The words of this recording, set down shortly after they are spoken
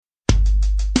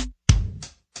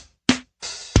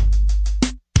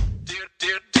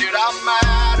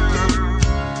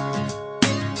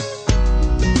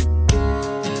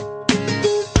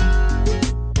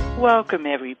Welcome,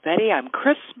 everybody. I'm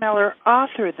Chris Miller,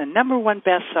 author of the #1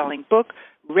 best-selling book,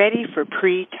 Ready for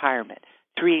Pre-Retirement: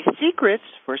 3 Secrets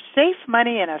for Safe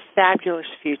Money and a Fabulous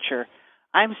Future.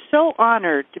 I'm so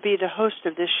honored to be the host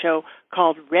of this show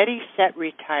called Ready, Set,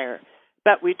 Retire.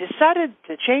 But we decided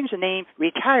to change the name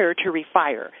Retire to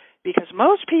Refire because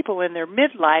most people in their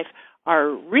midlife are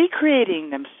recreating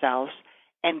themselves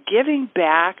and giving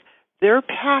back their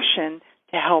passion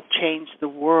to help change the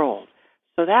world.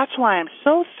 So that's why I'm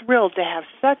so thrilled to have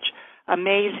such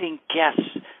amazing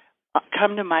guests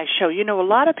come to my show. You know, a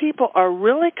lot of people are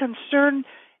really concerned,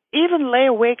 even lay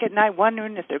awake at night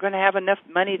wondering if they're going to have enough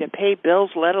money to pay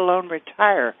bills, let alone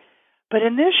retire. But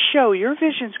in this show, your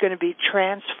vision is going to be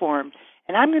transformed,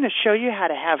 and I'm going to show you how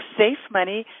to have safe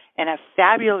money and a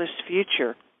fabulous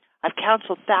future. I've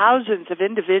counseled thousands of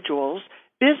individuals,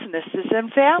 businesses,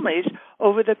 and families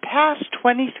over the past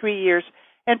 23 years,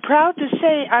 and proud to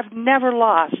say I've never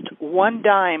lost one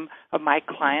dime of my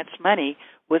clients' money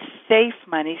with safe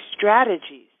money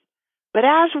strategies. But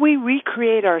as we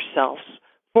recreate ourselves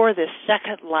for this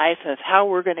second life of how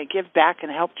we're going to give back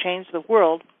and help change the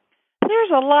world, there's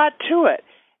a lot to it.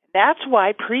 That's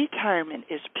why pre-retirement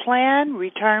is planned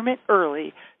retirement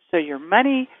early, so your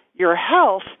money, your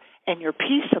health, and your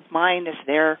peace of mind is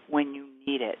there when you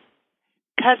need it.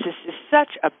 Because this is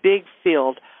such a big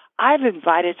field, I've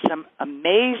invited some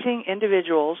amazing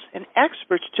individuals and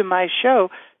experts to my show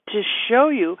to show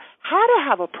you how to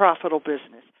have a profitable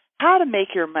business, how to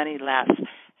make your money last,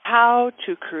 how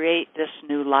to create this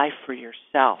new life for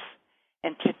yourself.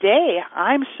 And today,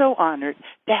 I'm so honored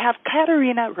to have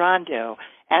Caterina Rando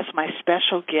as my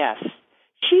special guest.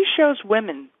 She shows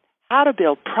women how to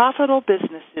build profitable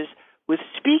businesses with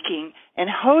speaking and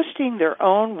hosting their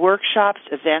own workshops,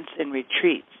 events, and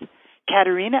retreats.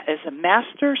 Caterina is a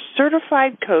master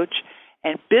certified coach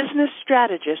and business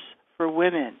strategist for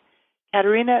women.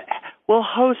 Caterina will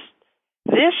host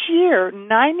this year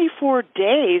 94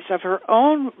 days of her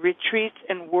own retreats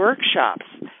and workshops.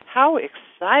 How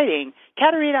exciting.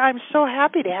 Caterina, I'm so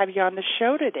happy to have you on the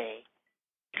show today.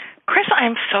 Chris,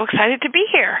 I'm so excited to be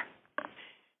here.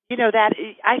 You know, that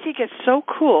I think it's so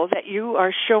cool that you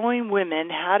are showing women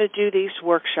how to do these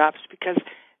workshops, because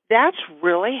that's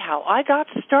really how I got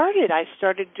started. I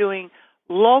started doing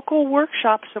local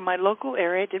workshops in my local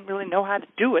area. I didn't really know how to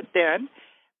do it then,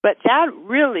 but that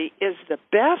really is the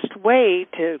best way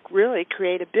to really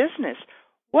create a business.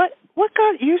 What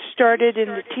got you started in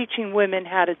the teaching women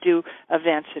how to do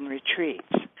events and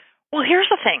retreats? Well, here's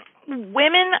the thing.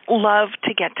 Women love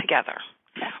to get together.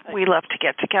 We love to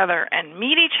get together and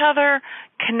meet each other,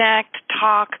 connect,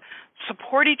 talk,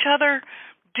 support each other,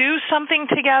 do something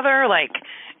together, like,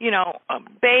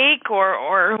 bake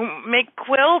or make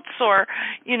quilts or,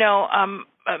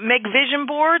 make vision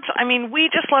boards. I mean, we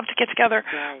just love to get together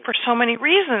for so many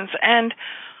reasons. And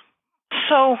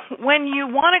so when you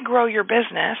want to grow your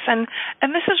business, and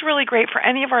this is really great for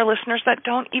any of our listeners that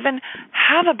don't even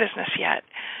have a business yet,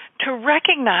 to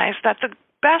recognize that the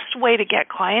best way to get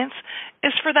clients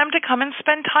is for them to come and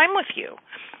spend time with you.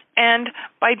 And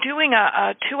by doing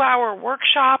a 2-hour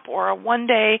workshop or a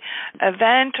 1-day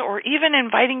event, or even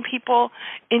inviting people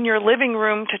in your living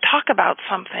room to talk about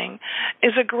something,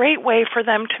 is a great way for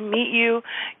them to meet you,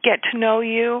 get to know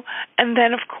you, and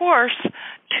then, of course,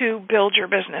 to build your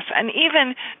business. And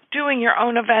even doing your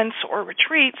own events or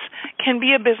retreats can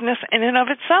be a business in and of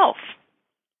itself.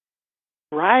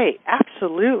 Right,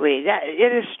 absolutely.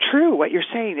 It is true what you're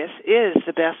saying. This is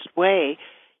the best way.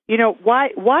 You know,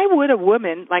 why would a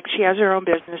woman, like she has her own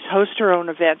business, host her own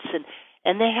events, and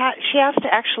she has to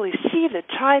actually see the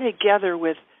tie together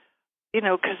with,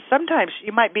 because sometimes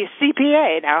you might be a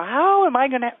CPA. Now,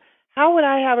 how would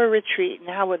I have a retreat, and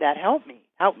how would that help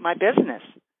my business?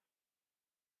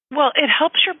 Well, it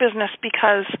helps your business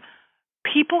because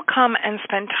people come and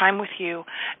spend time with you,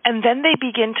 and then they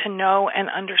begin to know and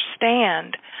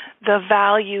understand the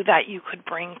value that you could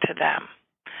bring to them.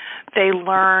 They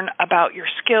learn about your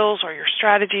skills or your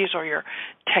strategies or your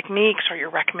techniques or your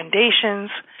recommendations.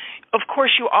 Of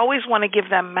course, you always want to give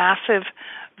them massive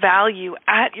value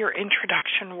at your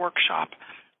introduction workshop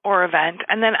or event,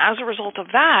 and then as a result of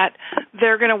that,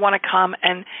 they're going to want to come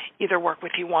and either work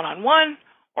with you one-on-one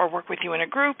or work with you in a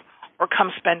group or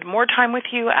come spend more time with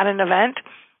you at an event.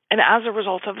 And as a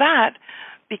result of that,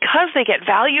 because they get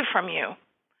value from you,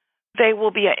 they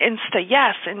will be an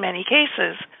insta-yes in many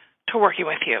cases to working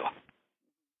with you.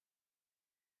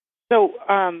 So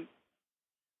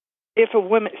if a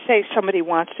woman, say somebody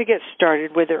wants to get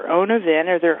started with their own event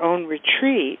or their own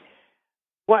retreat,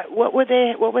 what would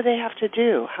they have to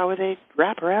do? How would they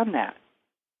wrap around that?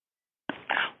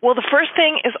 Well, the first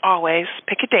thing is always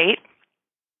pick a date.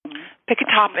 pick a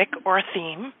topic or a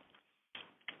theme,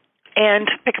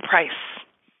 and pick a price.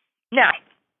 Now,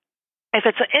 if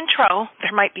it's an intro,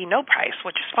 there might be no price,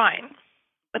 which is fine.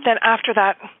 But then after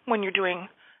that, when you're doing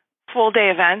full-day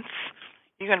events,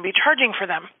 you're going to be charging for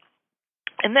them.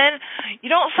 And then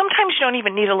sometimes you don't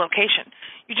even need a location.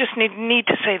 You just need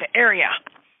to say the area.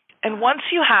 And once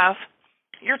you have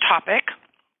your topic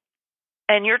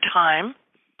and your time,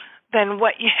 then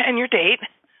and your date,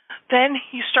 then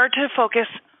you start to focus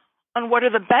on what are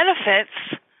the benefits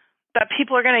that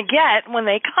people are going to get when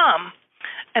they come.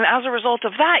 And as a result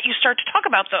of that, you start to talk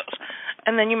about those.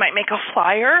 And then you might make a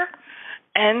flyer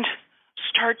and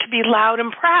start to be loud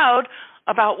and proud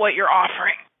about what you're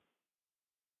offering.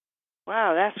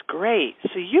 Wow, that's great.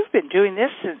 So you've been doing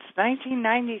this since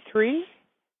 1993?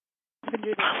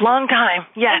 Long time,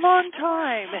 yes. A long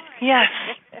time. Yes.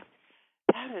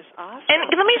 That is awesome. And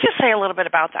let me just say a little bit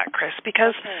about that, Chris,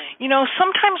 because,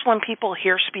 sometimes when people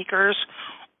hear speakers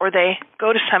or they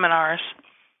go to seminars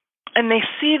and they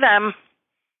see them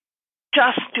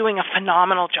just doing a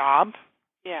phenomenal job,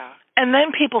 yeah, and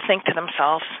then people think to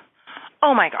themselves,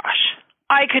 oh my gosh,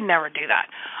 I could never do that.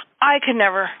 I could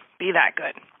never be that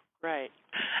good. Right.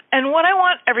 And what I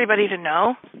want everybody to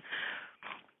know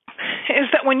is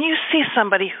that when you see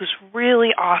somebody who's really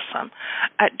awesome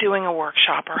at doing a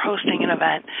workshop or hosting an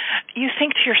event, you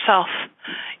think to yourself,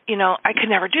 I could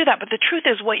never do that. But the truth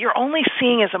is what you're only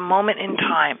seeing is a moment in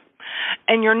time.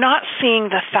 And you're not seeing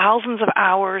the thousands of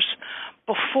hours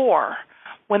before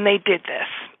when they did this.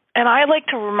 And I like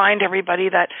to remind everybody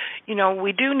that,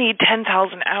 we do need 10,000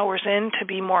 hours in to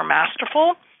be more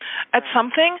masterful at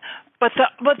something. But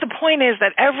the point is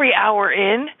that every hour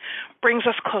in brings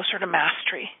us closer to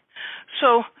mastery.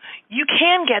 So you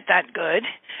can get that good.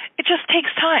 It just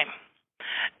takes time.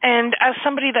 And as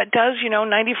somebody that does,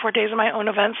 94 days of my own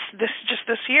events this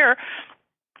year,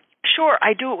 sure,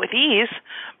 I do it with ease,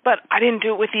 but I didn't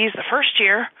do it with ease the first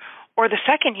year or the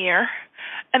second year.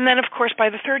 And then, of course, by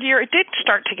the third year, it did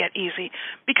start to get easy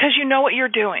because you know what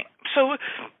you're doing. So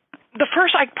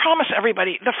I promise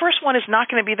everybody, the first one is not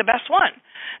going to be the best one.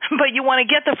 But you want to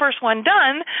get the first one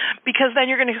done because then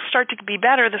you're going to start to be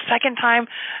better the second time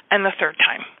and the third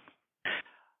time.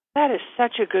 That is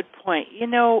such a good point.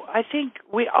 I think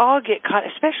we all get caught,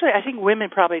 especially I think women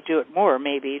probably do it more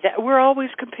maybe, that we're always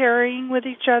comparing with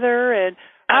each other and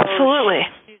absolutely.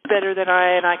 She's better than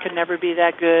I and I could never be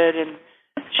that good and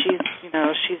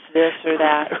she's this or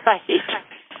that, right?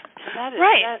 That is,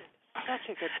 right. That's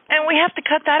such a good point. And we have to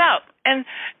cut that out. And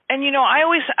I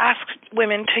always ask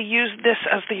women to use this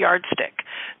as the yardstick.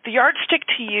 The yardstick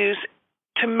to use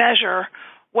to measure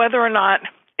whether or not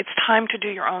it's time to do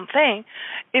your own thing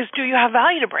is, do you have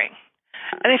value to bring?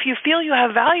 And if you feel you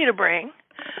have value to bring,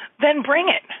 then bring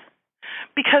it.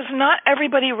 Because not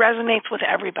everybody resonates with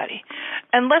everybody.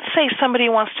 And let's say somebody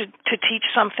wants to teach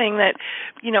something that,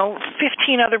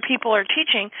 15 other people are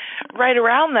teaching right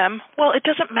around them. Well, it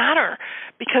doesn't matter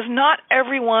because not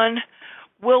everyone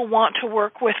will want to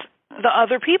work with the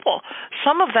other people.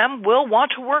 Some of them will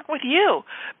want to work with you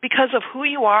because of who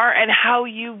you are and how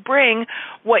you bring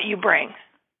what you bring.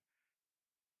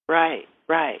 Right.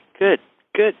 Good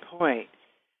point.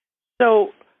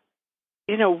 So,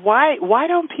 why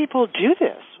don't people do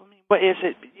this? I mean, what is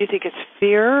it? You think it's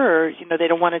fear, or they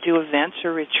don't want to do events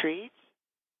or retreats?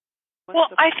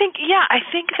 I think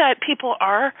that people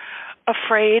are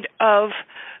afraid of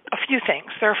a few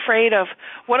things. They're afraid of,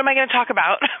 what am I going to talk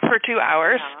about for 2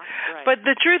 hours? Right. But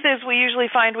the truth is, we usually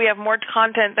find we have more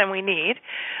content than we need.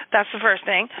 That's the first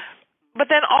thing. But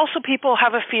then also people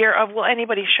have a fear of, will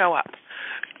anybody show up?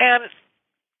 And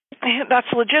that's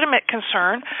a legitimate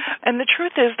concern. And the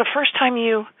truth is, the first time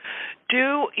you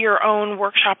do your own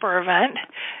workshop or event,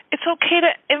 it's okay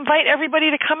to invite everybody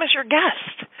to come as your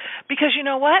guest. Because you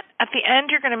know what? At the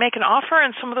end, you're going to make an offer,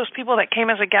 and some of those people that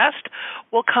came as a guest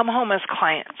will come home as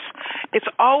clients. It's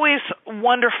always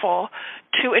wonderful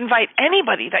to invite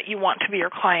anybody that you want to be your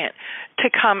client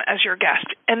to come as your guest.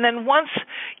 And then once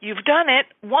you've done it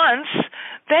once,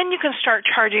 then you can start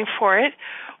charging for it,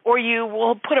 or you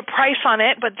will put a price on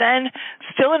it, but then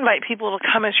still invite people to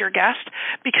come as your guest.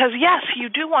 Because, yes, you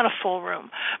do want a full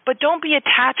room, but don't be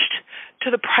attached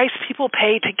to the price people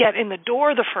pay to get in the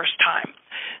door the first time.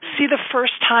 See the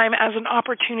first time as an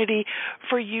opportunity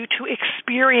for you to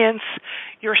experience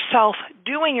yourself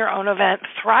doing your own event,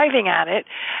 thriving at it,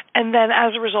 and then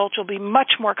as a result, you'll be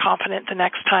much more confident the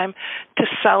next time to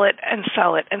sell it and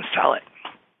sell it and sell it.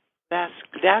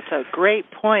 That's a great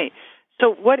point.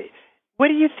 So what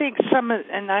do you think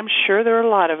and I'm sure there are a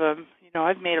lot of them,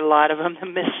 I've made a lot of them, the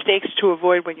mistakes to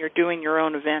avoid when you're doing your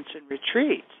own events and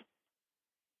retreats?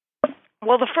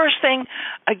 Well, the first thing,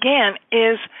 again,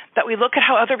 is that we look at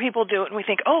how other people do it and we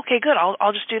think, oh, okay, good,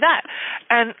 I'll just do that.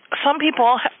 And some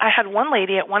people, I had one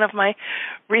lady at one of my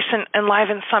recent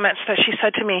Enliven summits that she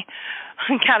said to me,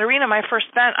 Caterina, my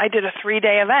first event, I did a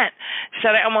 3-day event. She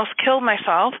said, I almost killed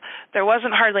myself. There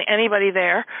wasn't hardly anybody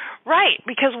there. Right,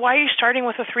 because why are you starting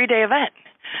with a 3-day event?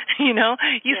 You know,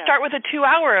 you start with a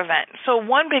 2-hour event. So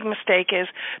one big mistake is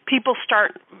people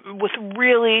start with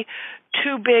really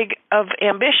too big of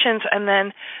ambitions, and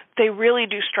then they really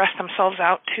do stress themselves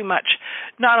out too much,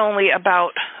 not only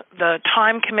about the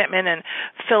time commitment and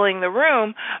filling the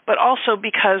room, but also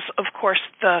because, of course,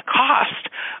 the cost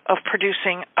of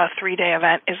producing a 3-day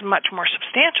event is much more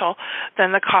substantial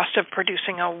than the cost of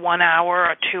producing a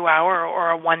 1-hour, a 2-hour,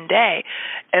 or a 1-day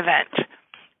event.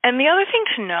 And the other thing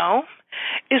to know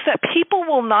is that people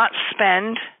will not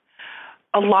spend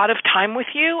a lot of time with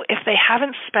you if they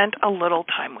haven't spent a little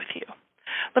time with you.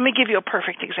 Let me give you a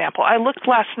perfect example. I looked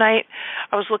last night,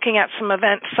 I was looking at some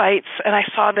event sites, and I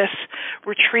saw this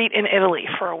retreat in Italy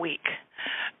for a week.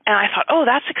 And I thought, oh,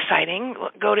 that's exciting,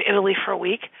 go to Italy for a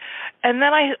week. And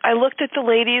then I looked at the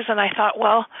ladies, and I thought,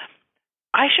 well,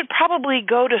 I should probably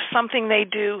go to something they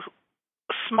do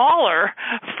smaller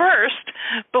first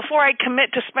before I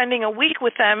commit to spending a week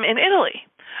with them in Italy,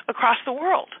 across the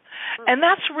world. And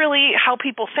that's really how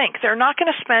people think. They're not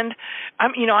going to spend,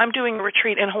 I'm doing a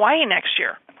retreat in Hawaii next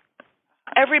year.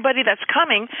 Everybody that's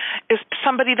coming is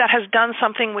somebody that has done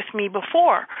something with me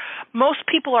before. Most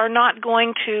people are not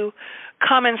going to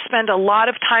come and spend a lot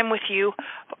of time with you,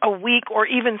 a week or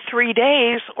even 3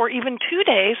 days or even 2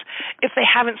 days, if they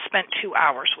haven't spent 2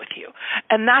 hours with you.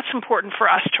 And that's important for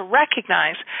us to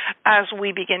recognize as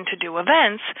we begin to do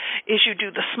events, is you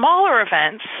do the smaller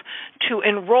events to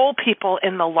enroll people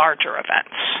in the larger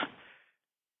events.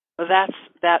 Well,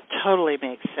 that totally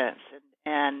makes sense.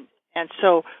 And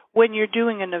so when you're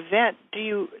doing an event, do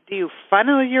you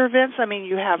funnel your events? I mean,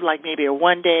 you have like maybe a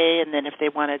 1 day, and then if they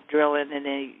want to drill in, and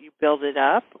then you build it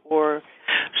up, or?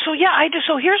 So yeah, I do.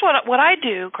 So here's what I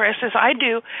do, Chris, is I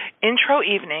do intro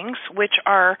evenings, which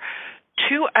are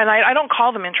two, and I don't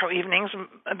call them intro evenings.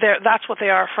 That's what they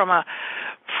are from a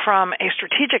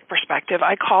strategic perspective.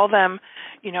 I call them,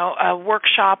 a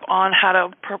workshop on how to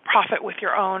profit with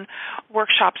your own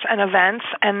workshops and events.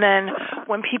 And then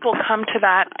when people come to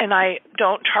that, and I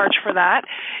don't charge for that,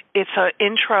 it's an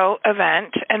intro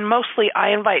event. And mostly I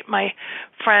invite my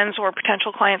friends or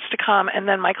potential clients to come, and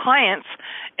then my clients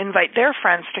invite their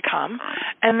friends to come.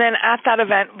 And then at that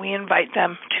event, we invite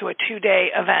them to a 2-day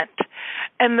event.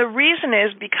 And the reason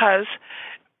is because,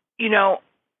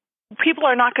 people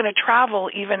are not going to travel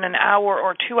even an hour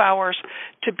or 2 hours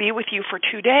to be with you for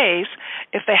 2 days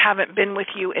if they haven't been with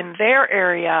you in their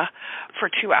area for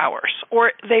 2 hours,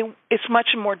 or it's much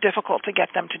more difficult to get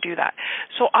them to do that.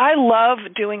 So I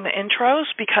love doing the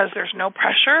intros because there's no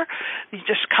pressure. You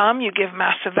just come, you give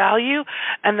massive value,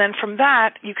 and then from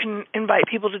that you can invite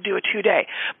people to do a 2-day.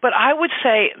 But I would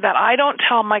say that I don't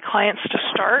tell my clients to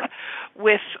start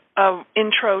with an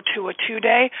intro to a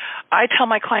 2-day. I tell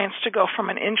my clients to go from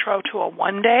an intro to a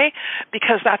 1-day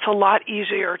because that's a lot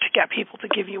easier to get people to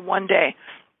give you 1 day.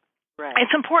 Right.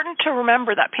 It's important to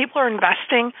remember that people are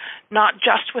investing not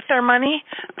just with their money,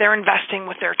 they're investing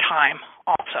with their time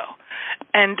also.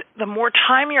 And the more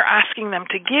time you're asking them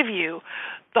to give you,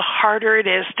 the harder it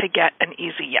is to get an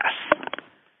easy yes.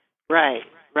 Right.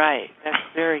 That's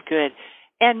very good.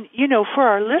 And, for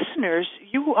our listeners,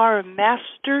 you are a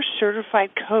master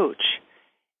certified coach.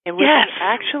 And was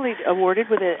actually awarded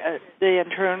with the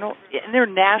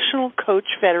International Coach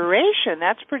Federation.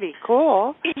 That's pretty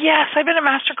cool. Yes, I've been a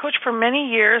master coach for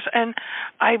many years, and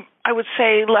I would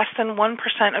say less than 1%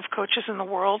 of coaches in the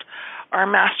world are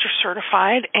master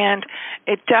certified. And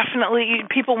it definitely,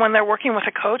 people when they're working with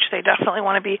a coach, they definitely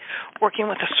want to be working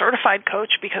with a certified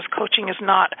coach because coaching is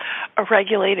not a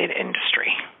regulated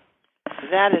industry.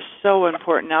 That is so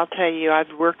important. I'll tell you,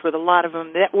 I've worked with a lot of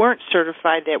them that weren't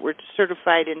certified, that were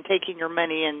certified in taking your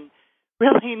money and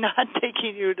really not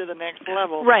taking you to the next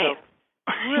level. Right.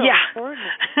 So, really important.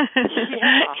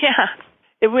 Yeah.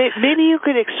 Maybe you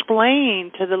could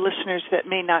explain to the listeners that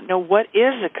may not know, what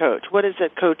is a coach? What does a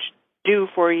coach do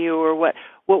for you, or what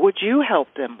would you help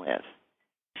them with?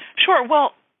 Sure.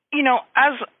 Well,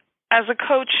 as a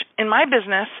coach in my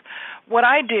business, what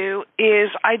I do is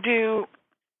I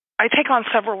take on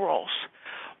several roles.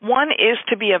 One is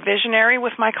to be a visionary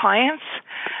with my clients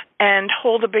and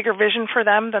hold a bigger vision for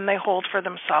them than they hold for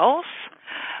themselves.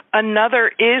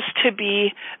 Another is to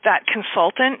be that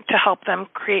consultant to help them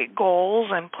create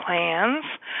goals and plans.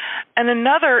 And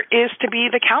another is to be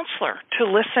the counselor, to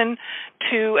listen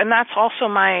to, and that's also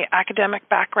my academic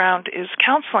background is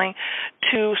counseling,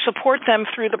 to support them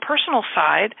through the personal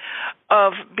side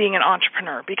of being an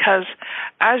entrepreneur. Because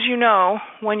as you know,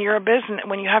 when you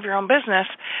have your own business,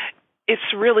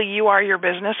 it's really you are your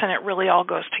business, and it really all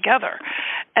goes together.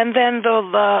 And then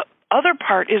the other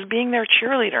part is being their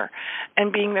cheerleader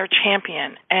and being their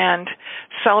champion and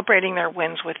celebrating their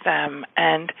wins with them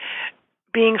and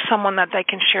being someone that they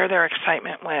can share their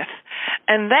excitement with.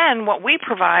 And then what we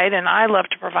provide, and I love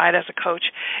to provide as a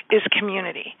coach, is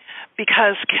community.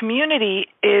 Because community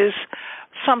is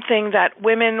something that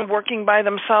women working by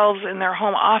themselves in their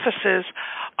home offices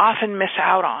often miss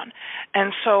out on.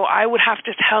 And so I would have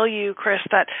to tell you, Chris,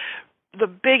 that the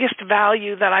biggest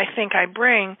value that I think I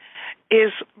bring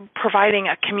is providing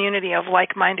a community of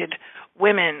like-minded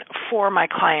women for my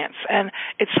clients. And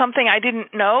it's something I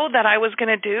didn't know that I was going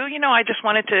to do. I just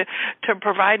wanted to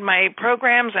provide my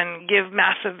programs and give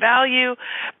massive value.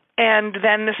 And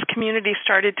then this community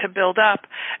started to build up,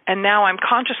 and now I'm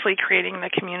consciously creating the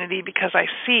community because I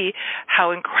see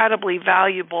how incredibly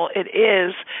valuable it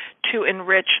is to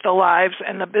enrich the lives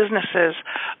and the businesses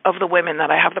of the women that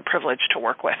I have the privilege to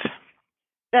work with.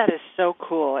 That is so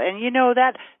cool. And,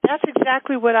 that's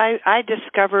exactly what I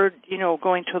discovered,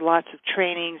 going to lots of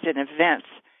trainings and events,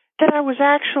 that I was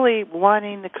actually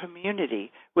wanting the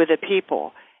community with the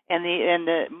people and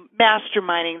the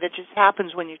masterminding that just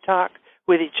happens when you talk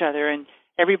with each other and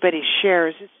everybody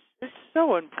shares. It's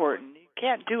so important. You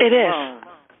can't do it alone. Is.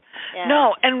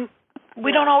 No, and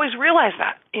we don't always realize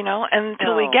that,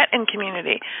 until we get in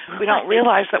community. We don't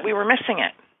realize that we were missing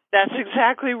it. That's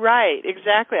exactly right.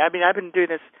 Exactly. I mean, I've been doing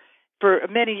this for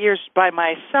many years by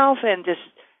myself and just,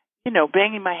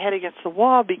 banging my head against the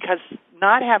wall because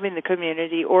not having the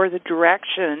community or the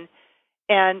direction.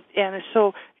 And so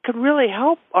it could really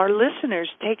help our listeners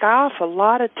take off a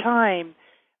lot of time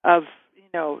of,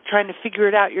 trying to figure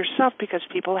it out yourself because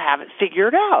people haven't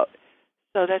figured out.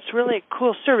 So that's really a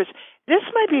cool service. This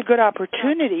might be a good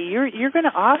opportunity. You're going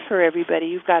to offer everybody.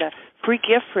 You've got a free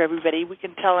gift for everybody. We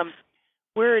can tell them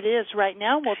where it is right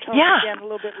now. We'll tell them again a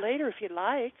little bit later if you'd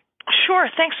like. Sure.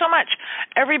 Thanks so much.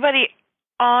 Everybody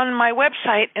on my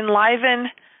website,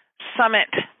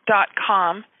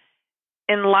 enlivensummit.com,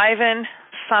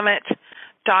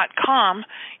 enlivensummit.com,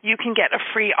 you can get a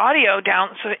free audio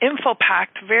down, so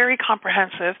info-packed, very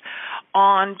comprehensive,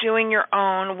 on doing your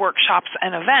own workshops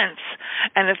and events.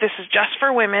 And if this is just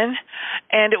for women,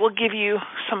 and it will give you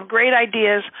some great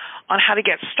ideas on how to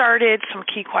get started, some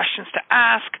key questions to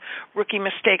ask, rookie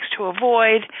mistakes to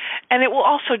avoid, and it will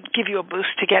also give you a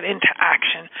boost to get into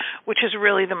action, which is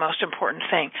really the most important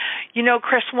thing.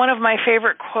 Chris, one of my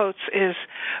favorite quotes is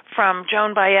from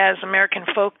Joan Baez, American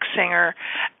folk singer,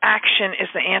 "Action is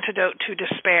the antidote to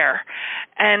despair."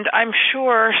 And I'm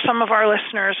sure some of our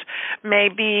listeners may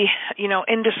be,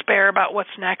 in despair about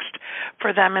what's next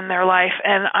for them in their life.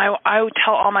 And I would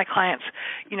tell all my clients,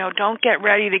 don't get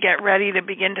ready to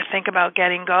begin to think about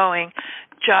getting going.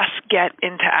 Just get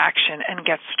into action and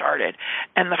get started.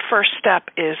 And the first step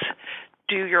is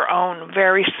do your own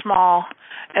very small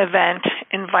event,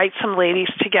 invite some ladies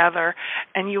together,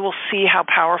 and you will see how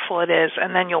powerful it is,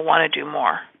 and then you'll want to do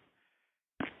more.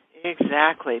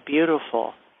 Exactly.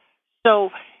 Beautiful.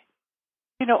 So,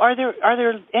 are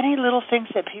there any little things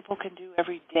that people can do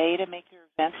every day to make their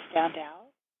events stand out?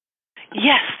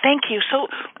 Yes, thank you. So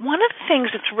one of the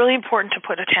things that's really important to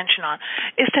put attention on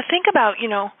is to think about,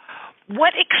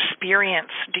 what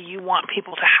experience do you want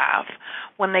people to have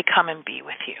when they come and be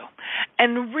with you?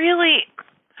 And really,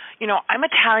 I'm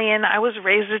Italian. I was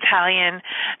raised Italian.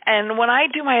 And when I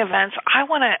do my events, I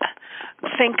want to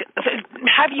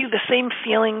have you the same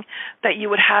feeling that you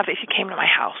would have if you came to my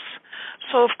house.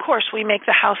 So, of course, we make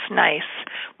the house nice.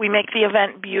 We make the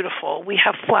event beautiful. We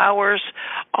have flowers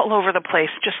all over the place,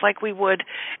 just like we would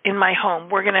in my home.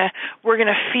 We're gonna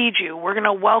feed you. We're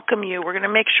gonna welcome you. We're gonna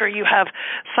make sure you have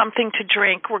something to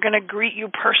drink. We're gonna greet you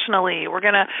personally. We're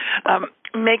gonna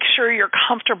make sure you're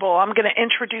comfortable. I'm gonna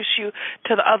introduce you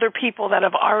to the other people that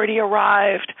have already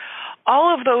arrived. All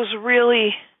of those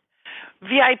really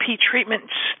VIP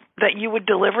treatments that you would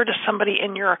deliver to somebody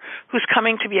who's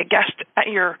coming to be a guest at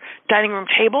your dining room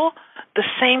table, the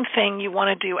same thing you want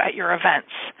to do at your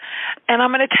events. And I'm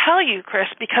going to tell you, Chris,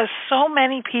 because so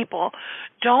many people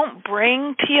don't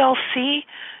bring TLC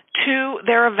to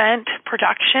their event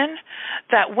production,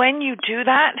 that when you do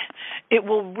that, it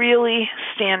will really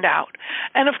stand out.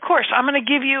 And of course, I'm going to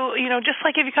give you, just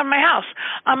like if you come to my house,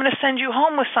 I'm going to send you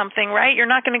home with something, right? You're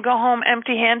not going to go home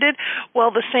empty-handed.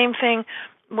 Well, the same thing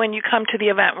when you come to the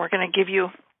event. We're going to give you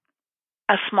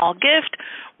a small gift.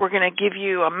 We're going to give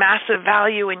you a massive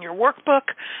value in your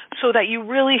workbook so that you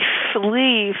really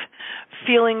leave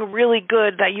feeling really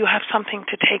good that you have something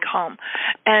to take home.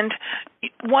 And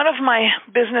one of my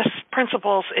business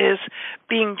principles is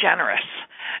being generous.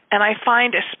 And I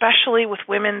find, especially with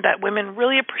women, that women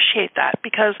really appreciate that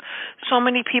because so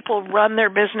many people run their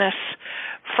business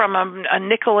from a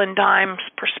nickel and dime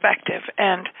perspective,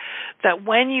 and that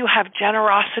when you have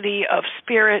generosity of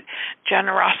spirit,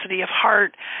 generosity of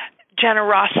heart,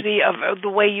 generosity of the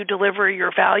way you deliver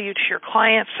your value to your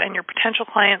clients and your potential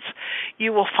clients,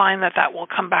 you will find that that will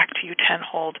come back to you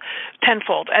tenfold.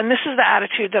 And this is the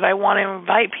attitude that I want to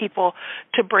invite people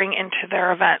to bring into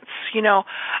their events.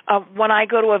 When I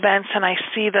go to events and I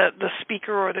see the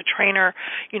speaker or the trainer,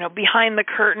 behind the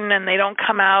curtain, and they don't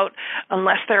come out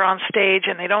unless they're on stage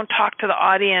and they don't talk to the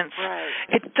audience, right.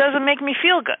 It doesn't make me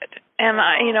feel good. And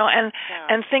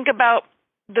and think about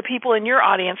the people in your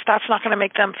audience. That's not going to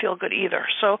make them feel good either.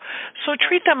 So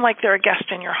treat them like they're a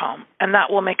guest in your home, and that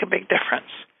will make a big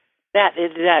difference. That's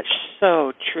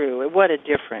so true. What a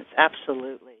difference.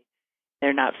 Absolutely.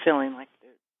 They're not feeling like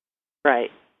they're right.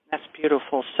 That's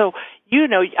beautiful. So,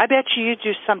 I bet you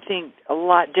do something a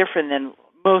lot different than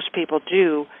most people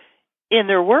do in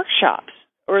their workshops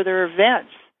or their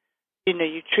events.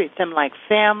 You treat them like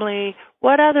family.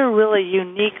 What other really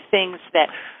unique things that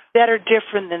are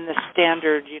different than the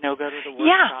standard, go to the workshop?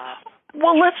 Yeah.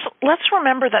 Well, let's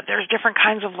remember that there's different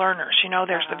kinds of learners.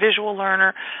 There's the visual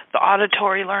learner, the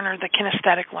auditory learner, the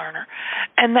kinesthetic learner,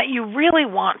 and that you really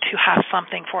want to have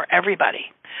something for everybody.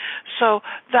 So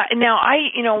that now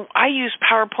I use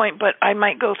PowerPoint, but I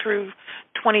might go through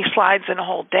 20 slides in a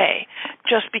whole day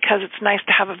just because it's nice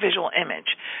to have a visual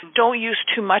image. Don't use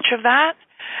too much of that.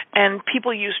 And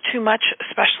people use too much,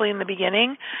 especially in the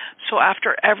beginning. So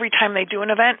after every time they do an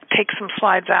event, take some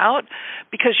slides out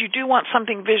because you do want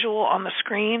something visual on the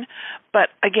screen, but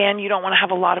again, you don't want to have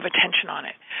a lot of attention on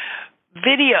it.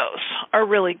 Videos are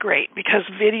really great because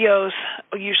videos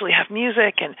usually have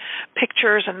music and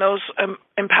pictures, and those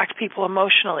impact people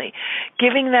emotionally.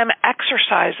 Giving them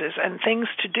exercises and things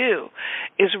to do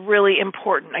is really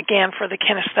important, again, for the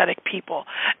kinesthetic people.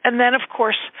 And then, of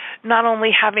course, not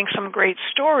only having some great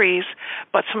stories,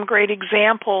 but some great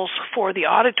examples for the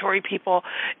auditory people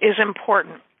is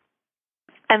important.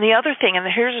 And the other thing, and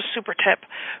here's a super tip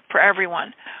for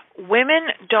everyone,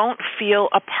 women don't feel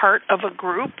a part of a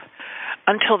group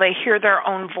until they hear their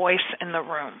own voice in the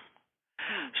room.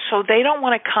 So they don't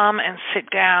want to come and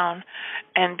sit down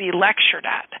and be lectured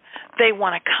at. They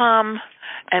want to come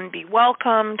and be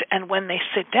welcomed, and when they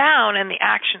sit down and the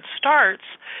action starts,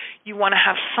 you want to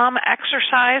have some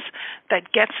exercise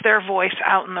that gets their voice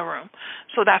out in the room.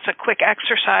 So that's a quick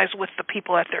exercise with the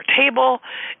people at their table.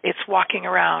 It's walking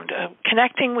around,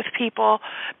 connecting with people,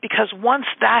 because once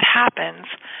that happens,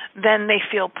 then they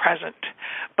feel present.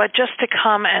 But just to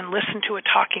come and listen to a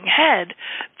talking head,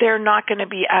 they're not going to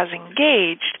be as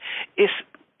engaged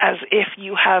as if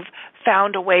you have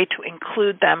found a way to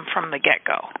include them from the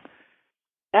get-go.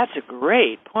 That's a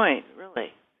great point,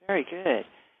 really. Very good.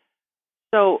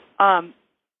 So, I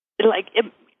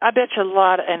bet you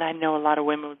and I know a lot of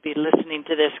women would be listening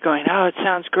to this going, oh, it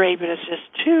sounds great, but it's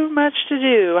just too much to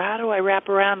do. How do I wrap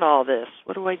around all this?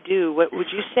 What do I do? What would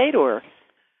you say to her?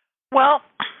 Well,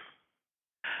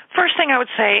 first thing I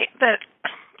would say that,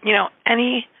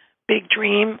 any big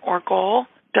dream or goal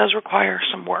does require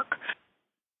some work.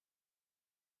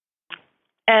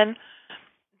 And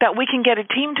that we can get a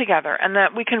team together and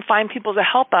that we can find people to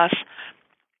help us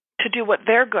to do what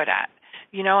they're good at.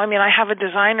 I have a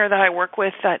designer that I work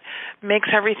with that makes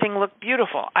everything look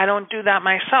beautiful. I don't do that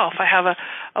myself. I have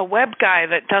a web guy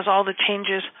that does all the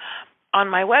changes on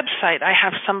my website. I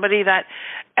have somebody that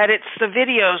edits the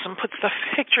videos and puts the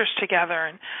pictures together,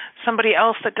 and somebody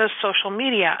else that does social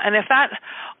media. And if that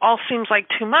all seems like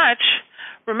too much,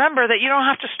 remember that you don't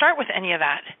have to start with any of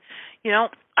that.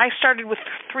 I started with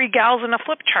 3 gals in a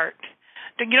flip chart.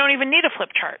 You don't even need a flip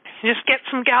chart. You just get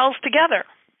some gals together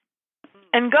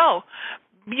and go.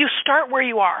 You start where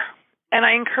you are. And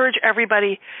I encourage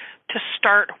everybody to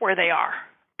start where they are,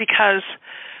 because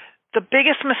the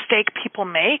biggest mistake people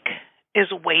make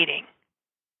is waiting.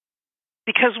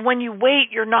 Because when you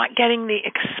wait, you're not getting the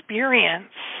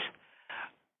experience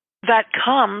that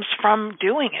comes from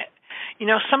doing it.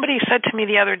 Somebody said to me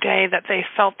the other day that they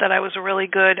felt that I was really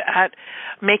good at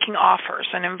making offers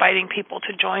and inviting people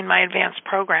to join my advanced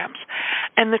programs.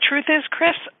 And the truth is,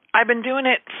 Chris, I've been doing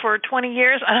it for 20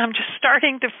 years, and I'm just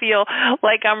starting to feel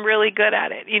like I'm really good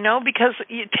at it, because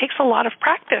it takes a lot of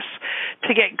practice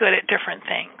to get good at different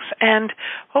things. And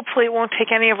hopefully it won't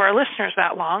take any of our listeners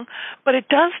that long, but it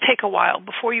does take a while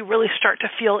before you really start to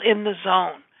feel in the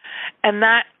zone. And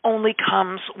that only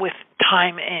comes with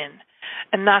time in.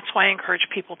 And that's why I encourage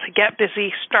people to get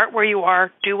busy, start where you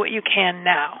are, do what you can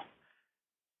now.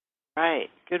 Right.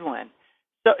 Good one.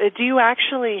 So do you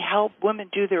actually help women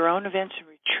do their own events and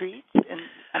retreats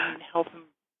and help them?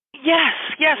 Yes.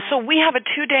 So we have a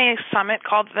 2-day summit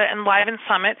called the Enliven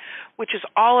Summit, which is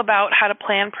all about how to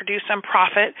plan, produce, and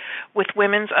profit with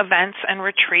women's events and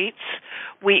retreats.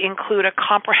 We include a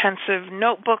comprehensive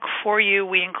notebook for you.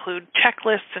 We include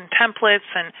checklists and templates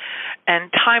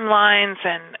and timelines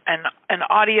and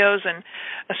audios and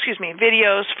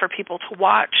videos for people to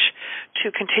watch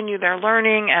to continue their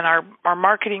learning, and our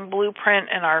marketing blueprint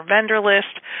and our vendor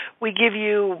list. We give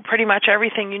you pretty much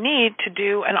everything you need to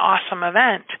do an awesome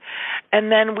event.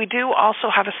 And then we do also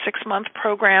have a 6-month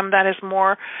program that is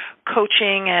more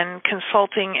coaching and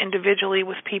consulting individually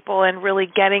with people and really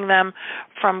getting them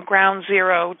from ground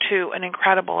zero to an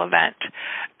incredible event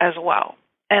as well.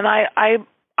 And I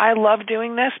love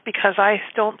doing this because I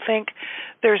don't think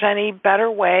there's any better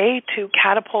way to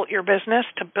catapult your business,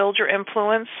 to build your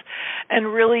influence,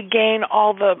 and really gain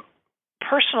all the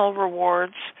personal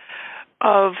rewards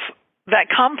that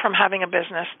come from having a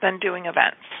business than doing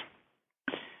events.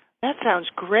 That sounds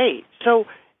great. So,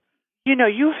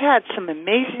 you've had some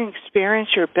amazing experience.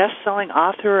 You're a best-selling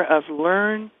author of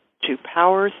Learn to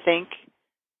Power Think,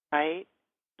 right?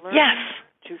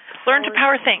 Learn to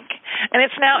Power Think. And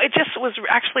it just was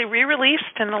actually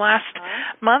re-released in the last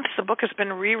month. The book has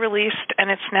been re-released,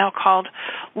 and it's now called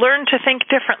Learn to Think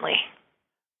Differently.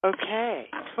 Okay,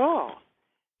 cool.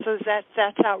 So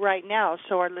that's out right now,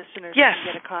 so our listeners can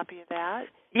get a copy of that?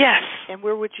 Yes. And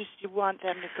where would you want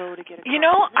them to go to get a copy?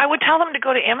 I would tell them to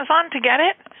go to Amazon to get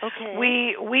it. Okay.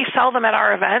 We sell them at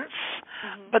our events,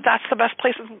 but that's the best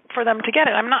place for them to get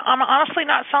it. I'm honestly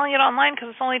not selling it online because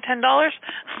it's only $10,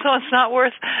 so it's not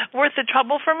worth the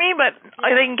trouble for me, but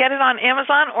they can get it on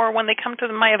Amazon, or when they come to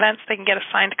my events, they can get a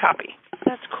signed copy.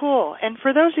 That's cool. And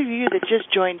for those of you that just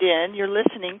joined in, you're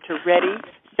listening to Ready,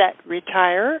 Set,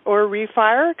 Retire, or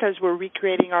Refire, because we're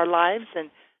recreating our lives and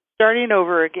starting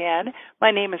over again.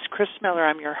 My name is Chris Miller.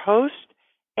 I'm your host,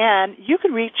 and you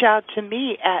can reach out to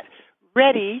me at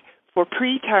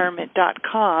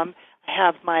readyforpretirement.com. I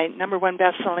have my #1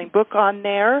 best-selling book on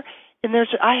there, and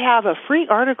I have a free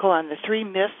article on the 3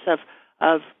 myths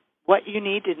of what you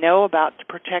need to know about to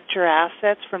protect your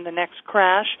assets from the next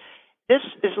crash. This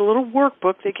is a little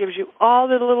workbook that gives you all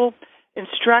the little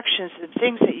instructions and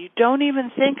things that you don't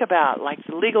even think about, like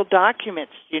the legal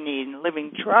documents you need and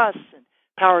living trusts and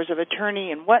powers of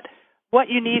attorney and what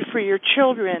you need for your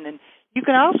children. And you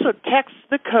can also text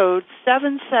the code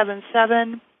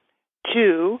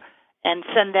 7772 and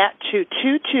send that to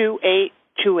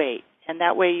 22828. And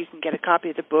that way you can get a copy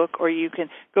of the book, or you can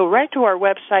go right to our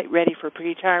website, Ready for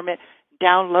Pretirement,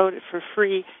 download it for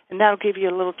free, and that'll give you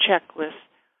a little checklist.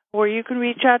 Or you can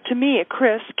reach out to me at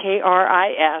Chris,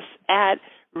 K-R-I-S, at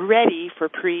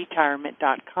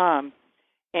readyforpretirement.com.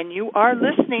 And you are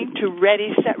listening to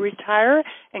Ready, Set, Retire,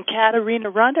 and Caterina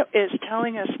Rando is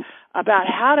telling us about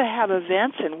how to have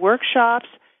events and workshops.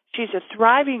 She's a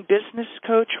thriving business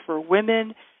coach for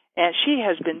women, and she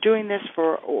has been doing this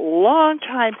for a long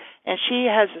time, and she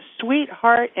has a sweet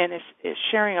heart and is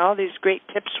sharing all these great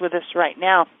tips with us right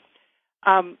now.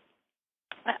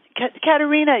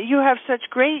 Caterina, you have such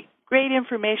great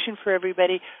information for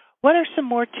everybody. What are some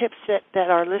more tips that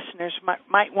our listeners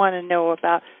might want to know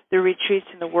about the retreats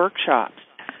and the workshops?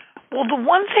 Well, the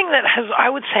one thing that I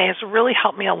would say has really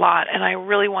helped me a lot, and I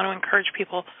really want to encourage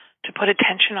people to put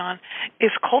attention on,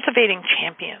 is cultivating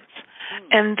champions.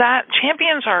 And that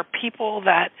champions are people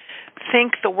that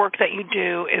think the work that you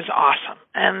do is awesome,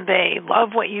 and they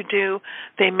love what you do.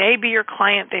 They may be your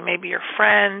client, they may be your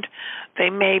friend, they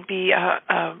may be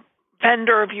a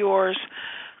vendor of yours.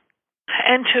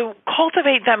 And to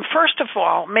cultivate them, first of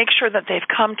all, make sure that they've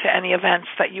come to any events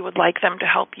that you would like them to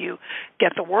help you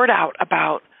get the word out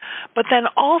about, but then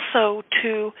also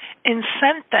to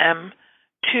incent them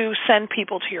to send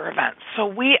people to your events. So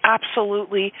we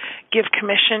absolutely give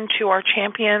commission to our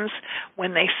champions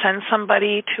when they send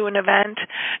somebody to an event.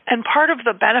 And part of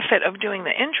the benefit of doing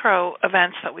the intro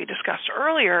events that we discussed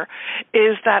earlier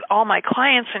is that all my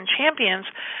clients and champions,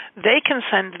 they can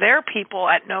send their people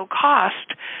at no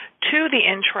cost to the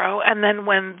intro, and then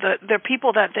when the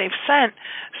people that they've sent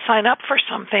sign up for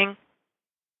something,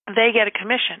 they get a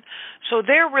commission. So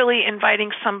they're really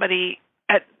inviting somebody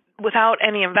without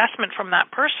any investment from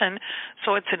that person,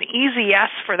 so it's an easy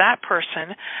yes for that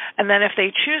person. And then if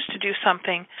they choose to do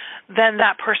something, then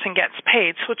that person gets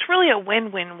paid. So it's really a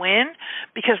win-win-win,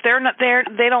 because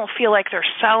they don't feel like they're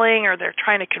selling or they're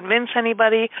trying to convince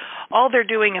anybody. All they're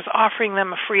doing is offering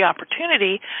them a free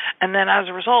opportunity, and then as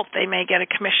a result, they may get a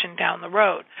commission down the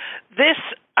road. This,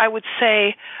 I would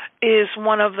say, is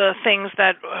one of the things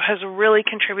that has really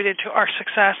contributed to our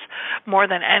success more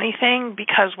than anything,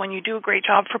 because when you do a great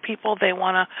job for people, they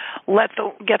want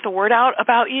to get the word out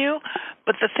about you.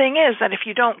 But the thing is that if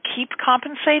you don't keep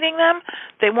compensating them,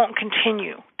 they won't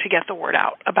continue to get the word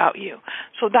out about you.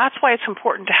 So that's why it's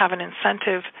important to have an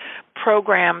incentive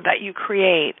program that you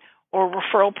create, or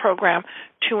referral program,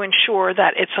 to ensure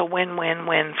that it's a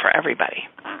win-win-win for everybody.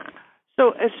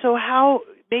 So how,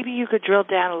 maybe you could drill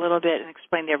down a little bit and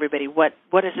explain to everybody what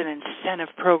does an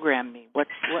incentive program mean?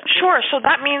 Sure. So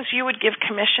that means you would give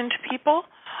commission to people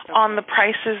on the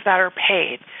prices that are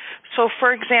paid. So,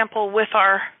 for example, with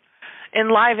our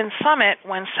Enliven Summit,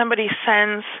 when somebody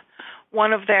sends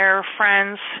one of their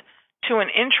friends to an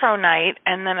intro night,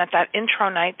 and then at that intro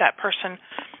night that person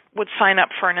would sign up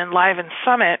for an Enliven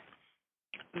Summit,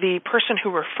 the person who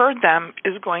referred them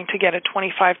is going to get a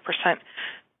 25%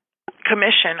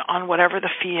 commission on whatever the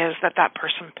fee is that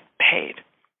person paid.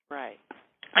 Right.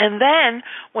 And then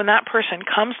when that person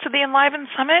comes to the Enliven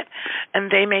Summit,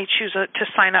 and they may choose to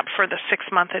sign up for the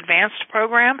 6-month advanced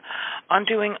program on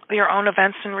doing your own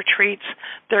events and retreats,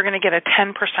 they're going to get a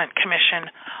 10%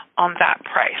 commission on that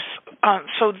price.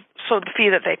 So the fee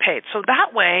that they paid. So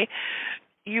that way,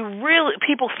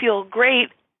 people feel great,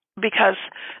 because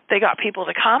they got people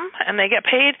to come and they get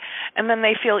paid, and then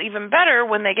they feel even better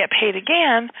when they get paid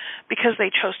again because they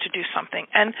chose to do something.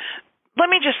 And let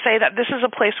me just say that this is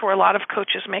a place where a lot of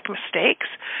coaches make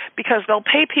mistakes, because they'll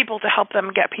pay people to help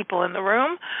them get people in the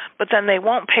room, but then they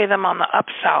won't pay them on the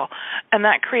upsell, and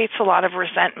that creates a lot of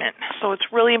resentment. So it's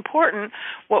really important.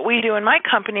 What we do in my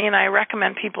company, and I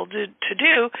recommend people to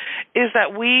do, is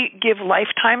that we give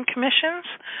lifetime commissions,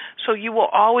 so you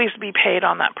will always be paid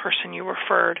on that person you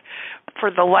referred for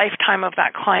the lifetime of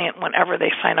that client whenever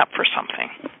they sign up for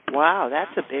something. Wow,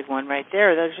 that's a big one right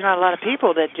there. There's not a lot of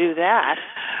people that do that.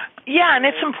 Yeah, and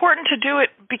it's important to do it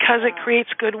because it creates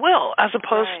goodwill, as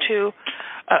opposed to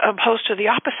the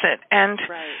opposite. And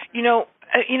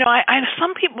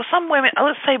some women.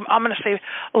 I'm going to say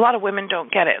a lot of women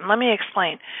don't get it, and let me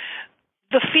explain.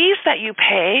 The fees that you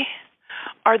pay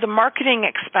are the marketing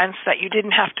expense that you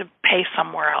didn't have to pay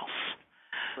somewhere else.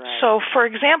 Right. So, for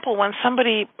example, when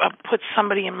somebody puts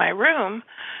somebody in my room,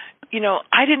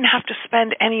 I didn't have to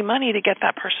spend any money to get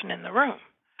that person in the room.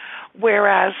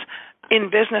 Whereas in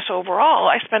business overall,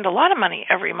 I spend a lot of money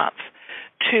every month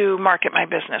to market my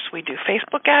business. We do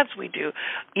Facebook ads, we do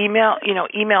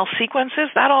email sequences.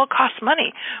 That all costs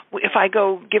money. If I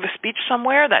go give a speech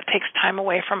somewhere, that takes time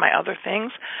away from my other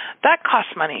things. That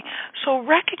costs money. So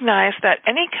recognize that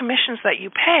any commissions that you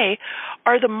pay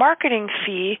are the marketing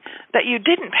fee that you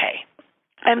didn't pay,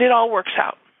 and it all works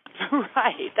out.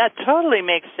 Right. That totally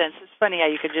makes sense. It's funny how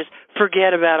you could just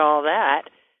forget about all that.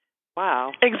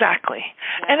 Wow. Exactly.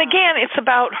 Yeah. And again, it's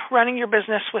about running your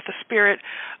business with a spirit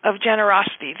of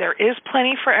generosity. There is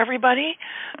plenty for everybody.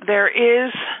 There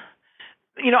is,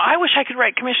 I wish I could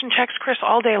write commission checks, Chris,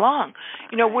 all day long.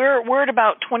 We're at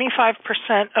about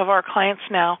 25% of our clients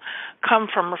now come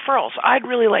from referrals. I'd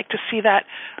really like to see that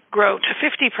grow to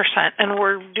 50%, and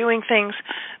we're doing things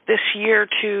this year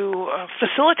to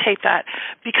facilitate that,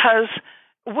 because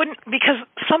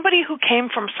somebody who came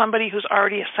from somebody who's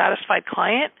already a satisfied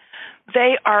client,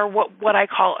 they are what I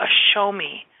call a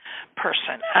show-me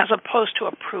person, as opposed to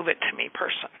a prove-it-to-me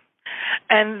person.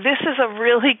 And this is a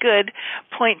really good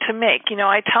point to make.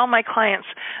 I tell my clients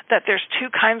that there's two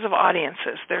kinds of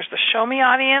audiences. There's the show-me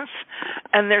audience,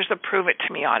 and there's the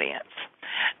prove-it-to-me audience.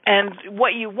 And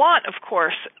what you want, of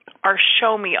course, are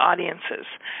show-me audiences.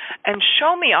 And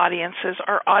show-me audiences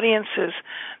are audiences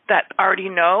that already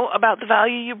know about the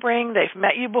value you bring, they've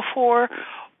met you before,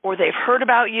 or they've heard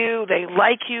about you, they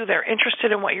like you, they're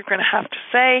interested in what you're going to have to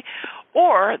say,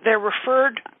 or they're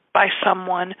referred by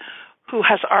someone who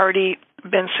has already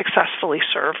been successfully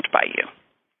served by you.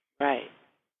 Right.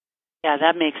 Yeah,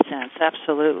 that makes sense.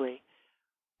 Absolutely.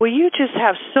 Well, you just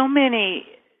have so many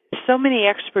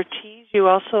expertise.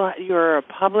 You're a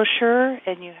publisher,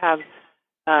 and you have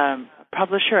a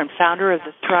publisher and founder of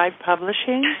the Thrive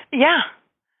Publishing. Yeah.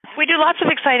 We do lots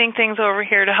of exciting things over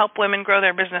here to help women grow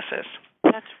their businesses.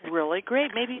 That's really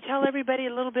great. Maybe tell everybody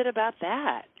a little bit about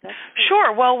that.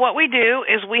 Sure. Well, what we do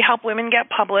is we help women get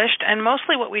published, and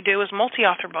mostly what we do is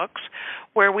multi-author books,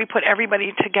 where we put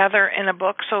everybody together in a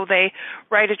book. So they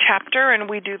write a chapter, and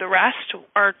we do the rest.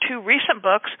 Our two recent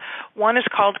books, one is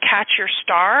called Catch Your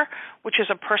Star, which is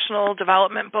a personal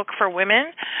development book for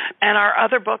women, and our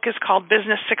other book is called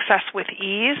Business Success with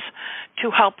Ease,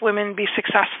 to help women be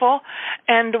successful.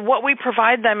 And what we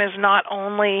provide them is not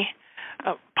only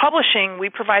publishing,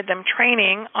 we provide them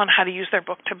training on how to use their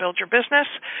book to build your business.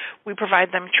 We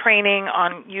provide them training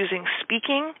on using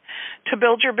speaking to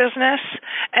build your business.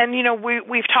 And,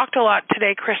 we've talked a lot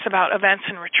today, Chris, about events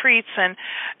and retreats,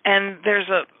 and there's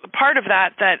a part of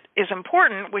that is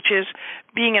important, which is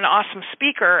being an awesome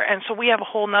speaker. And so we have a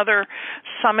whole nother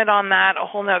summit on that, a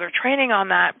whole nother training on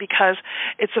that, because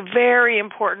it's very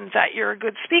important that you're a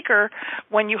good speaker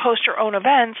when you host your own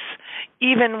events,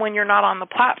 even when you're not on the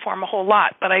platform a whole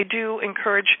lot. But I do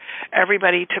encourage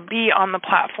everybody to be on the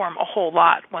platform a whole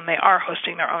lot when they are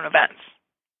hosting their own events.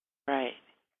 Right.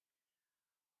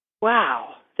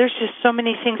 Wow. There's just so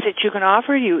many things that you can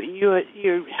offer.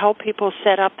 You help people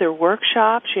set up their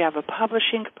workshops. You have a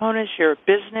publishing component. You're a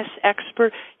business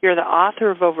expert. You're the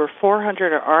author of over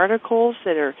 400 articles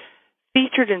that are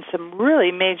featured in some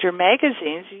really major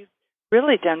magazines. You've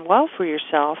really done well for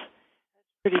yourself.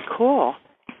 That's pretty cool.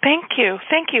 Thank you.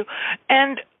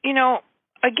 And,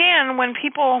 again, when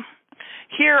people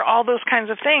hear all those kinds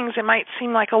of things, it might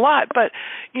seem like a lot, but,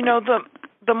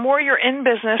 the more you're in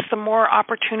business, the more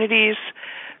opportunities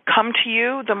come to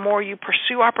you, the more you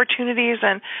pursue opportunities.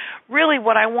 And really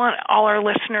what I want all our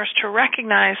listeners to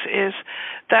recognize is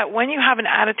that when you have an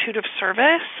attitude of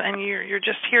service and you're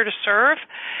just here to serve,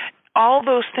 all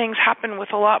those things happen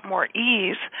with a lot more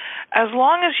ease, as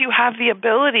long as you have the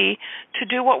ability to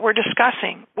do what we're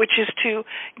discussing, which is to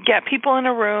get people in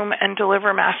a room and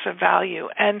deliver massive value.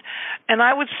 And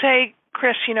I would say,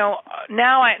 Chris,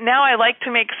 now I like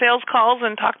to make sales calls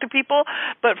and talk to people,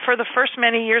 but for the first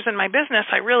many years in my business,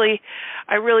 I really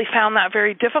found that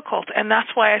very difficult, and that's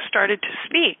why I started to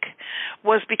speak,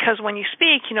 was because when you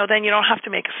speak, then you don't have to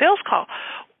make a sales call,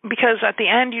 because at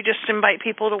the end you just invite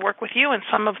people to work with you, and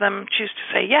some of them choose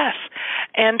to say yes.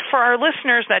 And for our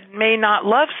listeners that may not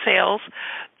love sales,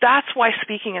 that's why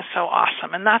speaking is so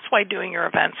awesome, and that's why doing your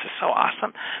events is so awesome,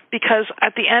 because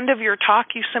at the end of your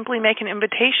talk, you simply make an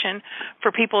invitation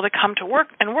for people to come to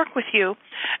work with you,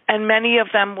 and many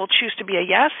of them will choose to be a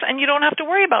yes, and you don't have to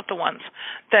worry about the ones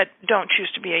that don't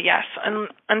choose to be a yes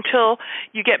until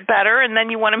you get better, and then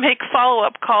you want to make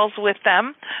follow-up calls with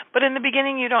them. But in the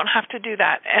beginning, you don't have to do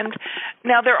that. And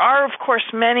now there are, of course,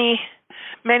 many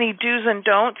do's and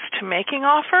don'ts to making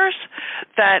offers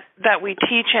that we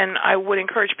teach, and I would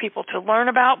encourage people to learn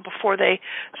about before they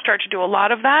start to do a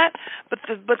lot of that. But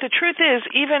the truth is,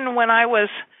 even when I was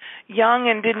young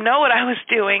and didn't know what I was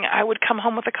doing, I would come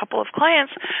home with a couple of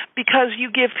clients, because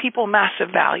you give people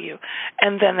massive value,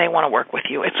 and then they want to work with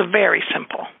you. It's very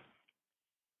simple.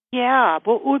 Yeah.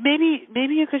 Well,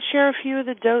 maybe you could share a few of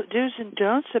the do's and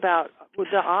don'ts about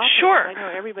the offer. Sure. I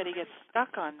know everybody gets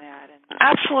stuck on that.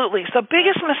 Absolutely. The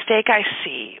biggest mistake I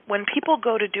see when people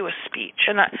go to do a speech,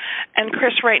 and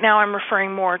Chris, right now I'm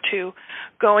referring more to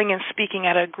going and speaking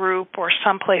at a group or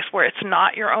someplace where it's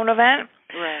not your own event,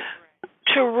 right.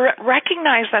 To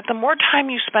recognize that the more time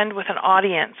you spend with an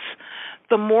audience,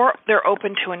 the more they're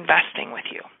open to investing with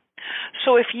you.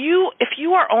 So if you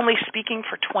are only speaking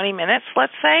for 20 minutes,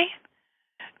 let's say,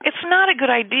 it's not a good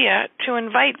idea to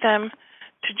invite them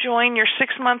to join your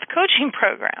 6-month coaching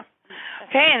program.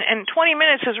 Okay, and 20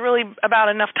 minutes is really about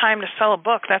enough time to sell a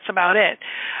book. That's about it.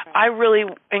 I really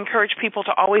encourage people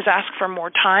to always ask for more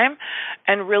time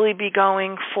and really be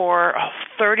going for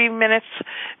 30 minutes.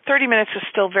 30 minutes is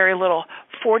still very little.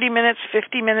 40 minutes,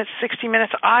 50 minutes, 60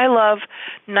 minutes. I love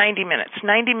 90 minutes.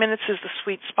 90 minutes is the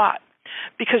sweet spot,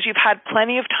 because you've had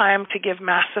plenty of time to give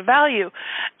massive value.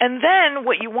 And then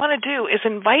what you want to do is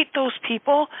invite those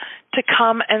people to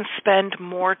come and spend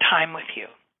more time with you.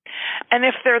 And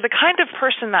if they're the kind of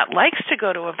person that likes to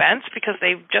go to events because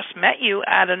they've just met you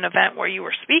at an event where you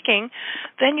were speaking,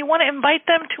 then you want to invite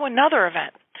them to another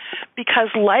event,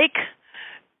 because like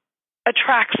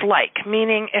attracts like,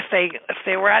 meaning if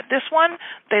they were at this one,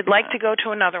 they'd like to go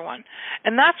to another one.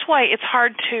 And that's why it's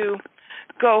hard to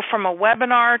go from a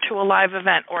webinar to a live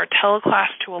event or a teleclass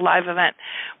to a live event.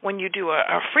 When you do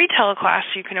a free teleclass,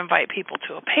 you can invite people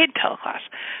to a paid teleclass.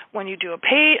 When you do a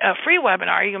free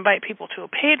webinar, you invite people to a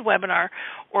paid webinar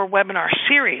or webinar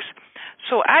series.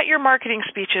 So at your marketing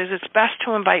speeches, it's best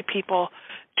to invite people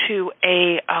to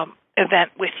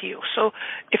event with you. So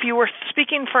if you were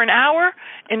speaking for an hour,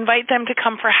 invite them to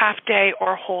come for a half day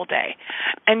or a whole day.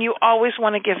 And you always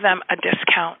want to give them a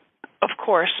discount, of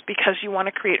course, because you want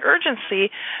to create urgency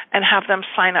and have them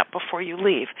sign up before you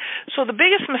leave. So the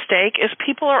biggest mistake is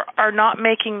people are not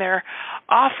making their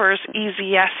offers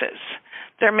easy yeses.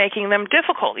 They're making them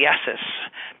difficult yeses.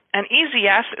 An easy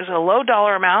yes is a low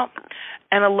dollar amount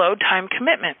and a low time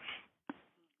commitment.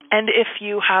 And if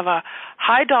you have a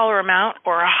high dollar amount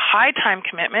or a high time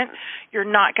commitment, you're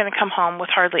not going to come home with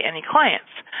hardly any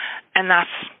clients. And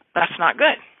that's not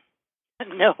good.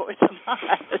 No, it's not.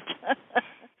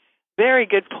 Very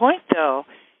good point, though,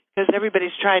 because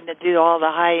everybody's trying to do all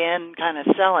the high-end kind of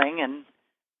selling and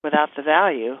without the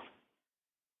value.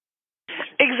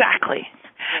 Exactly.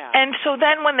 Yeah. And so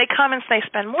then when they come and they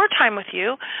spend more time with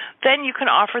you, then you can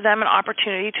offer them an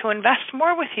opportunity to invest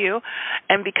more with you,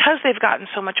 and because they've gotten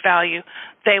so much value,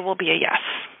 they will be a yes.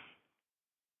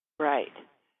 Right.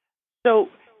 So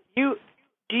will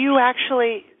you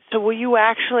actually,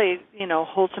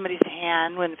 hold somebody's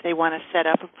hand if they want to set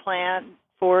up a plan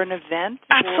for an event?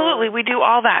 Absolutely. We do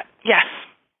all that. Yes.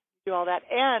 Do all that.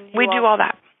 And we do all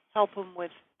that. Help them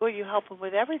with, you help them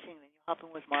with everything. You help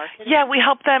them with marketing. Yeah, we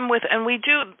help them with, and we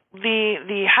do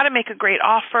the how to make a great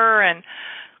offer and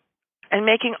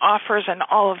making offers and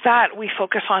all of that. We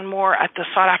focus on more at the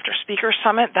Sought After Speaker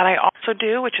Summit that I also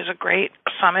do, which is a great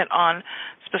summit on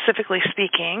specifically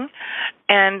speaking.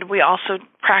 And we also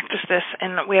practice this,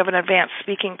 and we have an advanced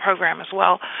speaking program as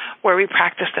well where we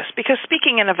practice this, because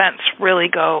speaking and events really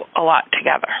go a lot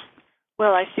together.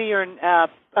 Well, I see you're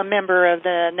a member of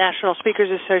the National Speakers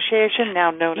Association,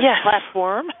 now known as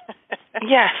Platform.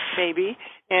 Yes. Maybe.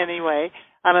 Anyway,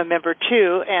 I'm a member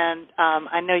too, and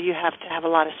I know you have to have a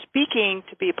lot of speaking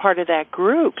to be a part of that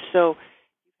group, so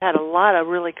you've had a lot of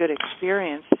really good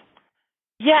experience.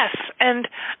 Yes, and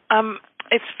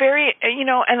it's very,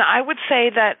 and I would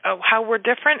say that how we're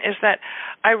different is that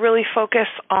I really focus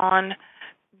on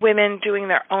women doing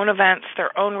their own events,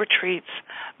 their own retreats,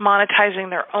 monetizing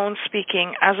their own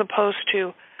speaking, as opposed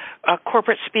to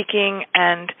corporate speaking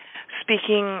and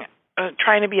speaking,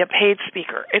 trying to be a paid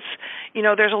speaker. It's,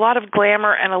 there's a lot of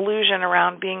glamour and illusion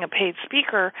around being a paid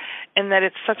speaker, in that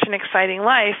it's such an exciting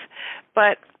life,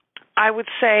 but I would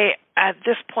say at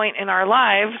this point in our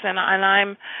lives, and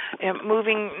I'm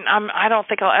moving. I don't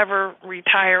think I'll ever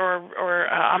retire, or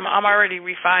I'm already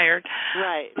refired.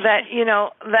 Right. That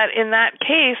that in that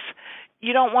case,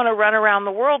 you don't want to run around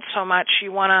the world so much.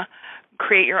 You want to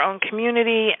create your own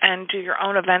community and do your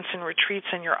own events and retreats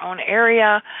in your own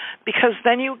area, because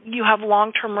then you have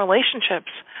long-term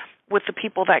relationships with the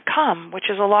people that come, which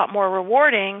is a lot more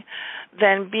rewarding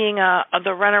than being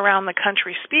the run around the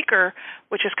country speaker,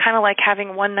 which is kind of like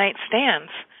having one night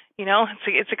stands.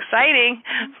 It's exciting,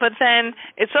 but then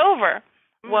it's over.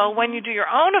 Mm-hmm. Well, when you do your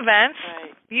own events,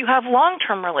 you have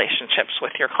long-term relationships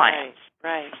with your clients.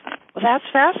 Right. Well, that's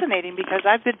fascinating, because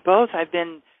I've been both. I've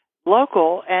been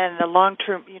local and the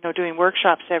long-term, doing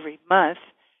workshops every month.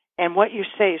 And what you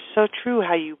say is so true,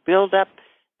 how you build up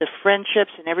the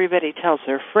friendships and everybody tells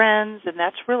their friends, and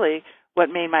that's really what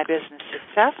made my business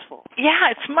successful. Yeah,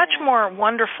 it's much more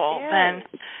wonderful than,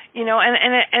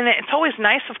 and it's always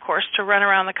nice, of course, to run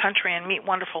around the country and meet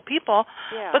wonderful people.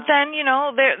 Yeah. But then,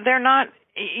 they're not,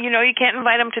 you can't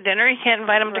invite them to dinner, you can't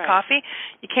invite them to coffee,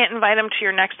 you can't invite them to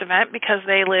your next event because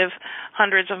they live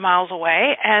hundreds of miles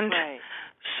away. And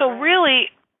so really,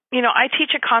 I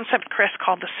teach a concept, Chris,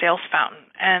 called the sales fountain.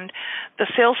 And the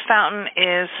sales fountain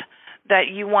is that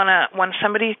you want to, when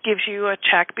somebody gives you a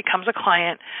check, becomes a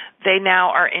client, they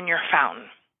now are in your fountain.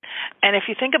 And if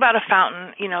you think about a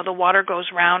fountain, the water goes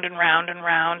round and round and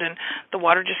round, and the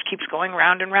water just keeps going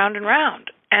round and round and round.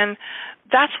 And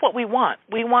that's what we want.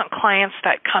 We want clients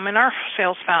that come in our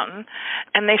sales fountain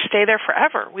and they stay there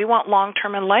forever. We want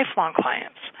long-term and lifelong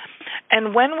clients.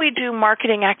 And when we do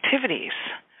marketing activities,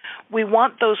 we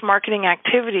want those marketing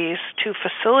activities to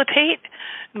facilitate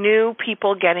new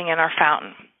people getting in our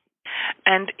fountain.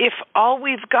 And if all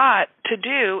we've got to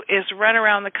do is run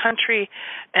around the country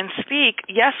and speak,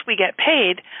 yes, we get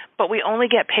paid, but we only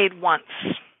get paid once.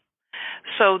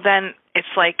 So then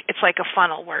it's like a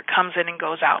funnel where it comes in and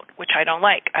goes out, which I don't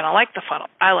like. I don't like the funnel.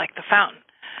 I like the fountain.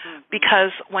 Mm-hmm.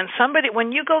 Because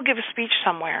when you go give a speech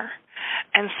somewhere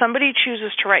and somebody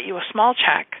chooses to write you a small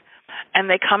check and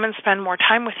they come and spend more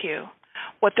time with you,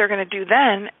 what they're going to do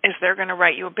then is they're going to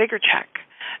write you a bigger check.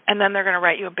 And then they're going to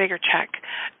write you a bigger check.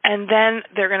 And then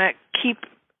they're going to keep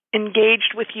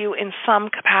engaged with you in some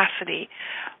capacity,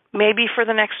 maybe for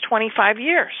the next 25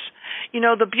 years.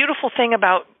 The beautiful thing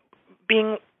about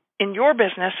being in your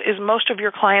business is most of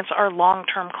your clients are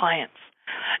long-term clients.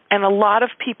 And a lot of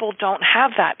people don't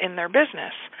have that in their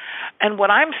business. And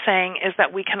what I'm saying is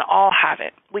that we can all have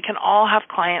it. We can all have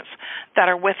clients that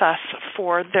are with us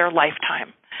for their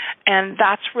lifetime. And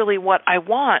that's really what I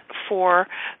want for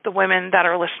the women that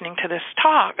are listening to this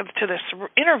talk, to this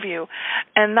interview.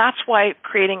 And that's why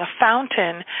creating a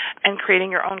fountain and creating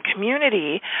your own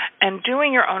community and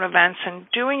doing your own events and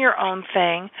doing your own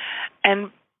thing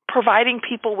and providing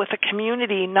people with a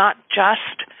community, not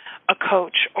just a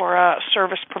coach or a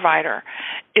service provider,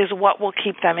 is what will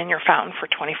keep them in your fountain for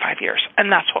 25 years.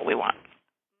 And that's what we want.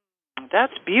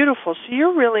 That's beautiful. So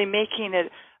you're really making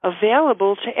it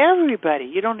available to everybody.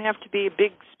 You don't have to be a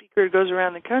big speaker who goes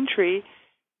around the country.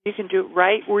 You can do it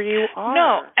right where you are.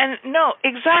 No,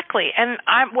 exactly. And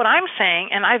what I'm saying,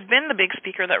 and I've been the big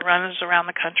speaker that runs around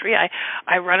the country.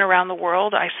 I run around the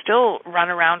world. I still run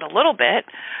around a little bit,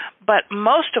 but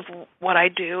most of what I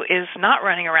do is not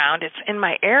running around. It's in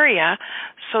my area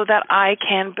so that I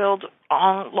can build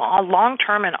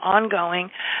long-term and ongoing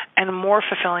and more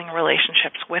fulfilling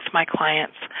relationships with my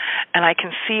clients. And I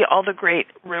can see all the great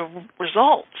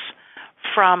results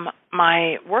from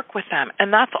my work with them.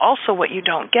 And that's also what you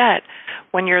don't get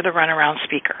when you're the runaround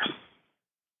speaker.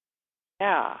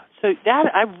 Yeah. So that,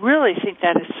 I really think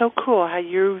that is so cool how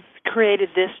you've created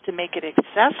this to make it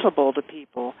accessible to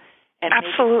people and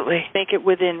absolutely make it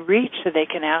within reach so they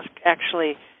can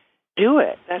actually do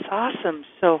it. That's awesome.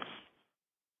 So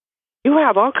you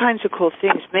have all kinds of cool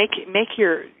things. Make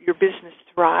your business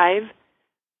thrive.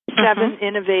 7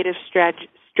 innovative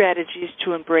strategies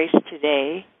to embrace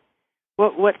today.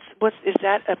 What's is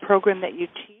that a program that you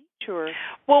teach, or?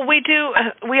 Well, we do.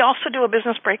 We also do a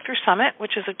Business Breakthrough Summit,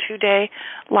 which is a 2-day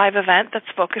live event that's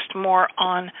focused more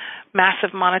on massive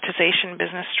monetization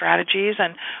business strategies,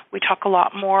 and we talk a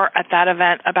lot more at that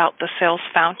event about the sales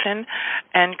fountain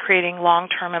and creating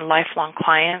long-term and lifelong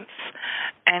clients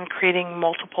and creating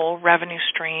multiple revenue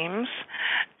streams.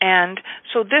 And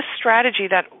so this strategy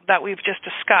that we've just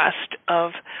discussed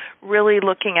of really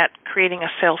looking at creating a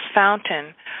sales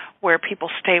fountain where people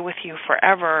stay with you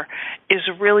forever is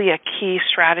really a key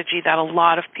strategy that a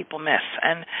lot of people miss.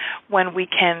 And when we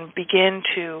can begin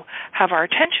to have our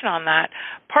attention on that,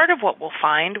 part of what we'll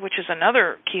find, which is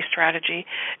another key strategy,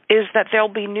 is that there'll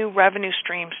be new revenue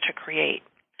streams to create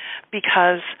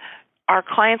because our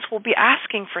clients will be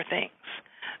asking for things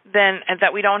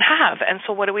that we don't have. And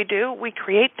so what do? We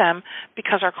create them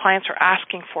because our clients are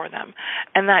asking for them.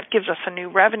 And that gives us a new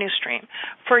revenue stream.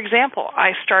 For example,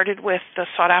 I started with the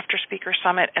Sought After Speaker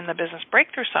Summit and the Business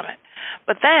Breakthrough Summit.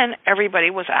 But then everybody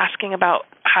was asking about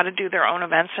how to do their own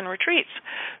events and retreats.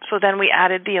 So then we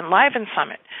added the Enliven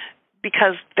Summit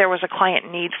because there was a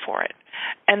client need for it.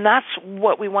 And that's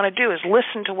what we want to do, is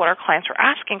listen to what our clients are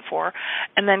asking for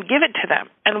and then give it to them.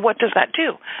 And what does that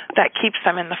do? That keeps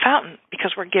them in the fountain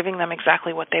because we're giving them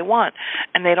exactly what they want,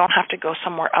 and they don't have to go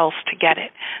somewhere else to get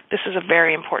it. This is a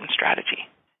very important strategy.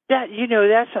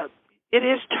 It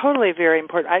is totally very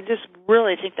important. I just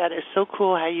really think that is so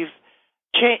cool how you've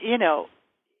changed.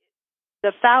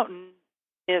 The fountain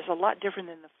is a lot different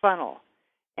than the funnel.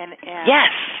 And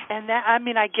yes. And that,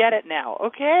 I get it now.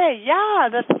 Okay, yeah,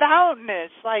 the fountain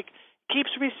is keeps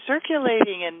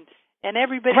recirculating and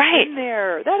everybody's right in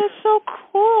there. That is so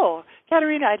cool.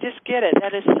 Caterina, I just get it.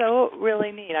 That is so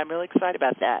really neat. I'm really excited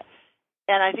about that.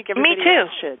 And I think everybody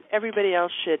else should. Everybody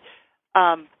else should.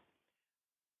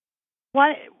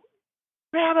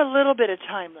 We have a little bit of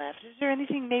time left. Is there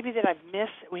anything maybe that I've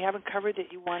missed that we haven't covered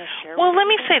that you want to share with us? Well, let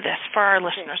me say this for our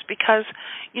listeners because,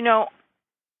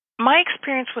 my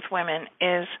experience with women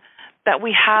is that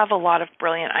we have a lot of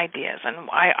brilliant ideas, and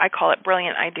I call it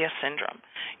brilliant idea syndrome.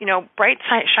 Bright,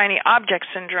 shiny object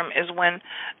syndrome is when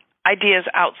ideas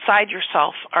outside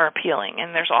yourself are appealing,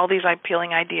 and there's all these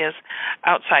appealing ideas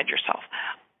outside yourself.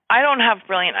 I don't have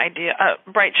bright,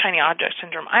 shiny object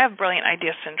syndrome. I have brilliant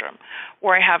idea syndrome,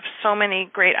 where I have so many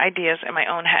great ideas in my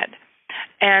own head.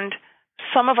 And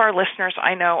some of our listeners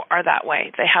I know are that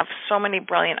way. They have so many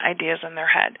brilliant ideas in their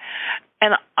head.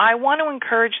 And I want to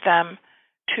encourage them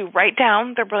to write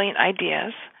down their brilliant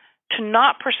ideas, to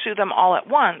not pursue them all at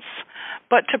once,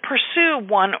 but to pursue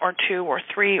 1 or 2 or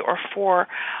 3 or 4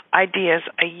 ideas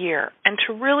a year and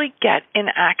to really get in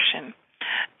action.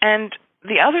 And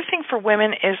the other thing for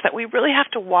women is that we really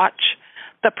have to watch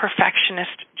the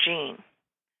perfectionist gene.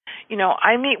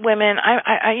 I meet women,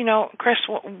 Chris,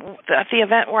 at the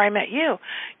event where I met you,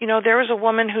 there was a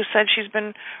woman who said she's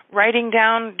been writing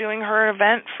down, doing her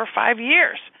event for 5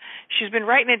 years. She's been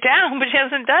writing it down, but she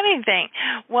hasn't done anything.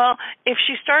 Well, if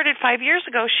she started 5 years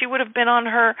ago, she would have been on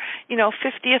her,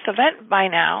 50th event by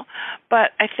now.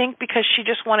 But I think because she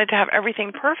just wanted to have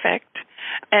everything perfect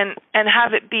and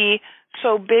have it be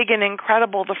so big and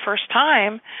incredible the first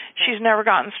time, she's never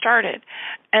gotten started.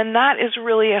 And that is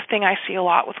really a thing I see a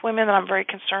lot with women that I'm very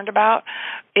concerned about,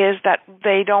 is that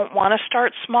they don't want to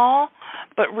start small,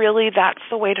 but really that's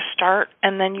the way to start,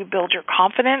 and then you build your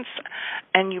confidence,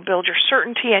 and you build your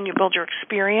certainty, and you build your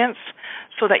experience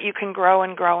so that you can grow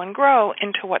and grow and grow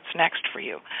into what's next for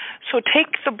you. So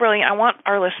I want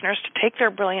our listeners to take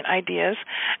their brilliant ideas,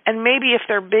 and maybe if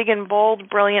they're big and bold,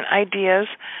 brilliant ideas,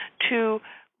 to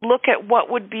look at what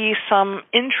would be some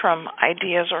interim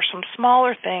ideas or some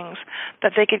smaller things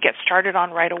that they could get started on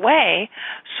right away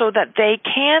so that they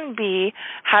can be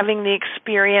having the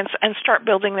experience and start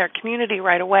building their community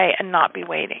right away and not be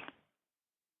waiting.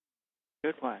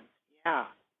 Good one. Yeah.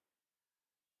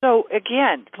 So,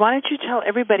 again, why don't you tell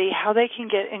everybody how they can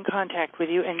get in contact with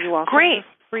you, and you also have a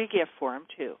free gift for them,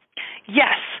 too.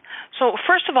 Yes. So,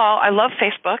 first of all, I love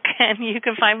Facebook, and you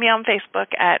can find me on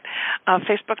Facebook at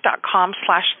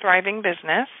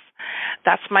facebook.com/thrivingbusiness.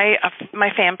 That's my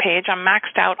fan page. I'm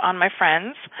maxed out on my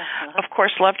friends. Of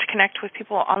course, love to connect with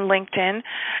people on LinkedIn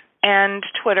and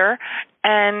Twitter.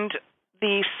 And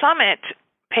the summit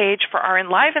page for our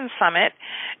Enliven Summit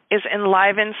is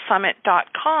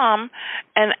enlivensummit.com,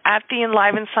 and at the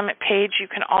Enliven Summit page you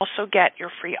can also get your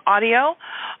free audio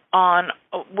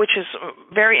which is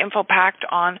very info-packed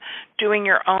on doing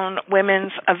your own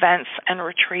women's events and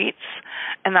retreats,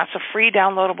 and that's a free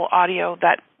downloadable audio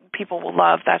that people will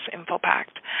love. That's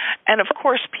info-packed. And of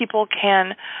course people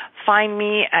can find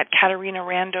me at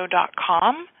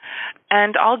CaterinaRando.com.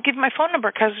 And I'll give my phone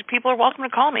number because people are welcome to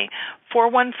call me,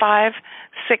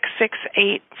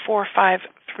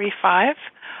 415-668-4535,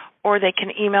 or they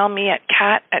can email me at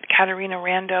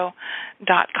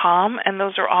cat@CaterinaRando.com, and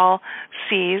those are all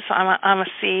C's. I'm a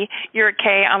C. You're a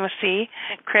K. I'm a C,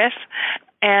 Chris.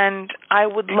 And I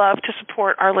would love to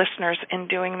support our listeners in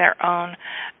doing their own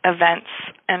events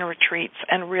and retreats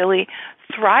and really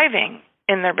thriving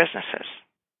in their businesses.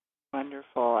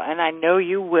 Wonderful. And I know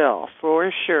you will,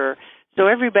 for sure. So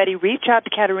everybody reach out to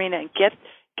Caterina and get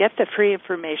the free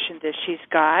information that she's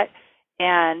got.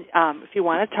 And if you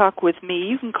want to talk with me,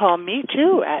 you can call me,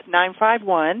 too, at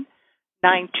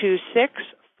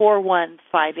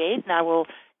 951-926-4158. And I will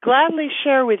gladly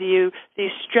share with you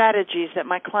these strategies that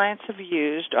my clients have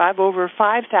used. I've over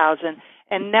 5,000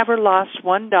 and never lost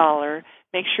 $1.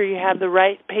 Make sure you have the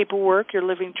right paperwork, your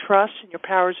living trust, and your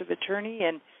powers of attorney,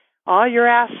 and all your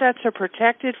assets are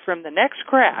protected from the next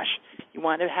crash. You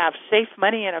want to have safe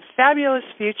money and a fabulous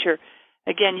future.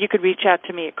 Again, you could reach out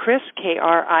to me at Chris,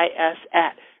 K-R-I-S,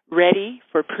 at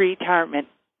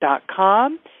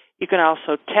readyforpretirement.com. You can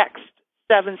also text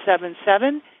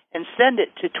 777 and send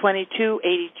it to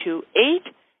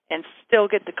 22828 and still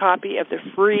get the copy of the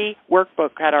free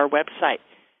workbook at our website.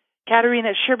 Caterina,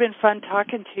 it's sure been fun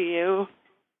talking to you.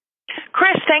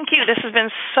 Chris, thank you. This has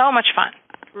been so much fun.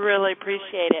 Really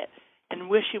appreciate it, and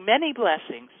wish you many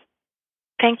blessings.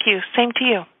 Thank you. Same to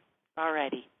you. All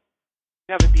righty.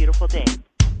 You have a beautiful day.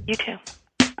 You too.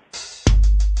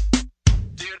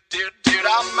 Did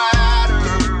I matter?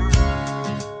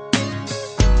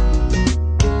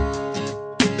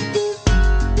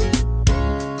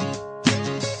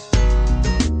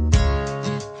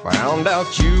 Found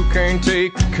out you can't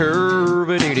take a curve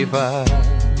at 85.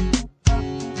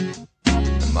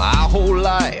 My whole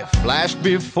life flashed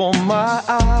before my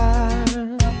eyes.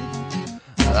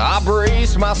 I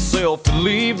braced myself to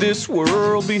leave this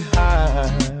world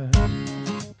behind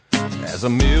as a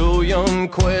million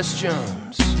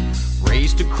questions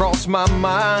raced across my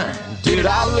mind. Did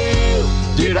I live?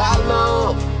 Did I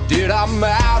love? Did I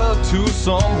matter to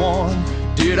someone?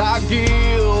 Did I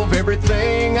give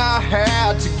everything I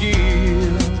had to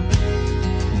give?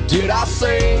 Did I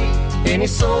save any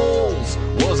souls?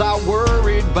 Was I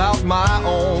worried about my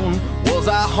own? Was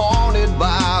I haunted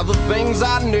by the things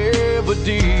I never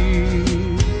did?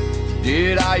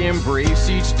 Did I embrace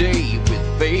each day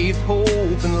with faith,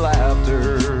 hope, and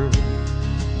laughter?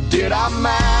 Did I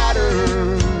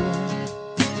matter?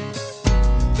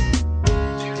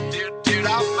 Did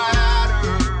I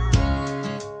matter?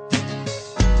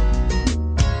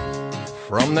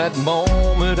 From that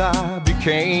moment I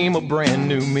became a brand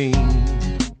new me,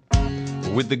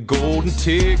 with the golden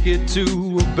ticket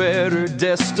to a better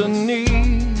destiny.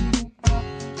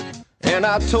 And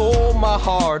I told my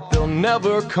heart there'll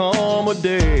never come a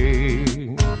day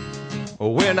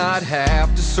when I'd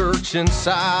have to search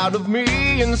inside of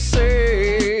me and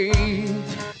say,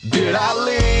 did I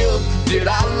live? Did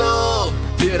I love?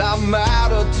 Did I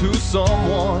matter to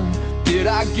someone? Did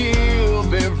I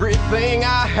give everything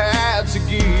I had to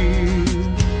give?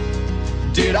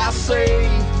 Did I save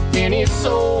any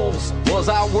souls? Was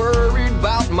I worried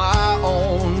about my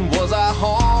own? Was I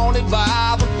haunted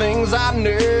by the things I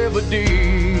never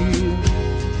did?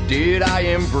 Did I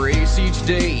embrace each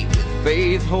day with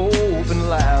faith, hope, and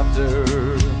laughter?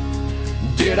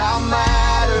 Did I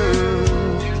matter?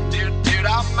 Did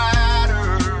I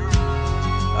matter?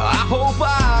 I hope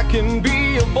I can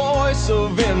be a voice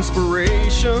of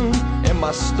inspiration, and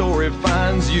my story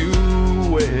finds you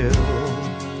well.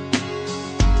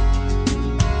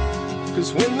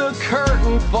 'Cause when the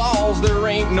curtain falls, there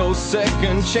ain't no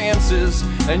second chances,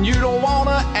 and you don't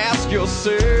wanna ask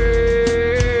yourself,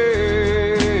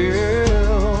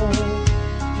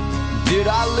 did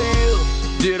I live?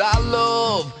 Did I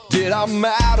love? Did I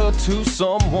matter to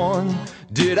someone?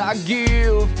 Did I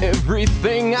give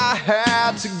everything I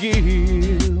had to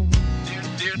give?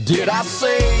 Did I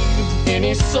save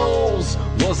any souls?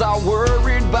 Was I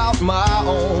worried about my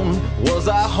own? Was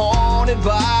I haunted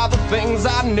by the things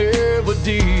I never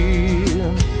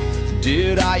did?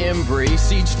 Did I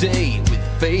embrace each day with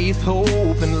faith,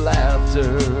 hope, and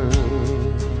laughter?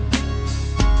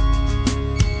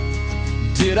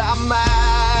 Did I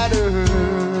matter?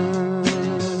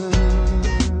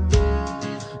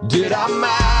 Did I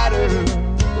matter?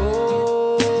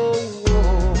 Oh,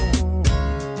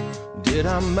 did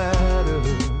I matter?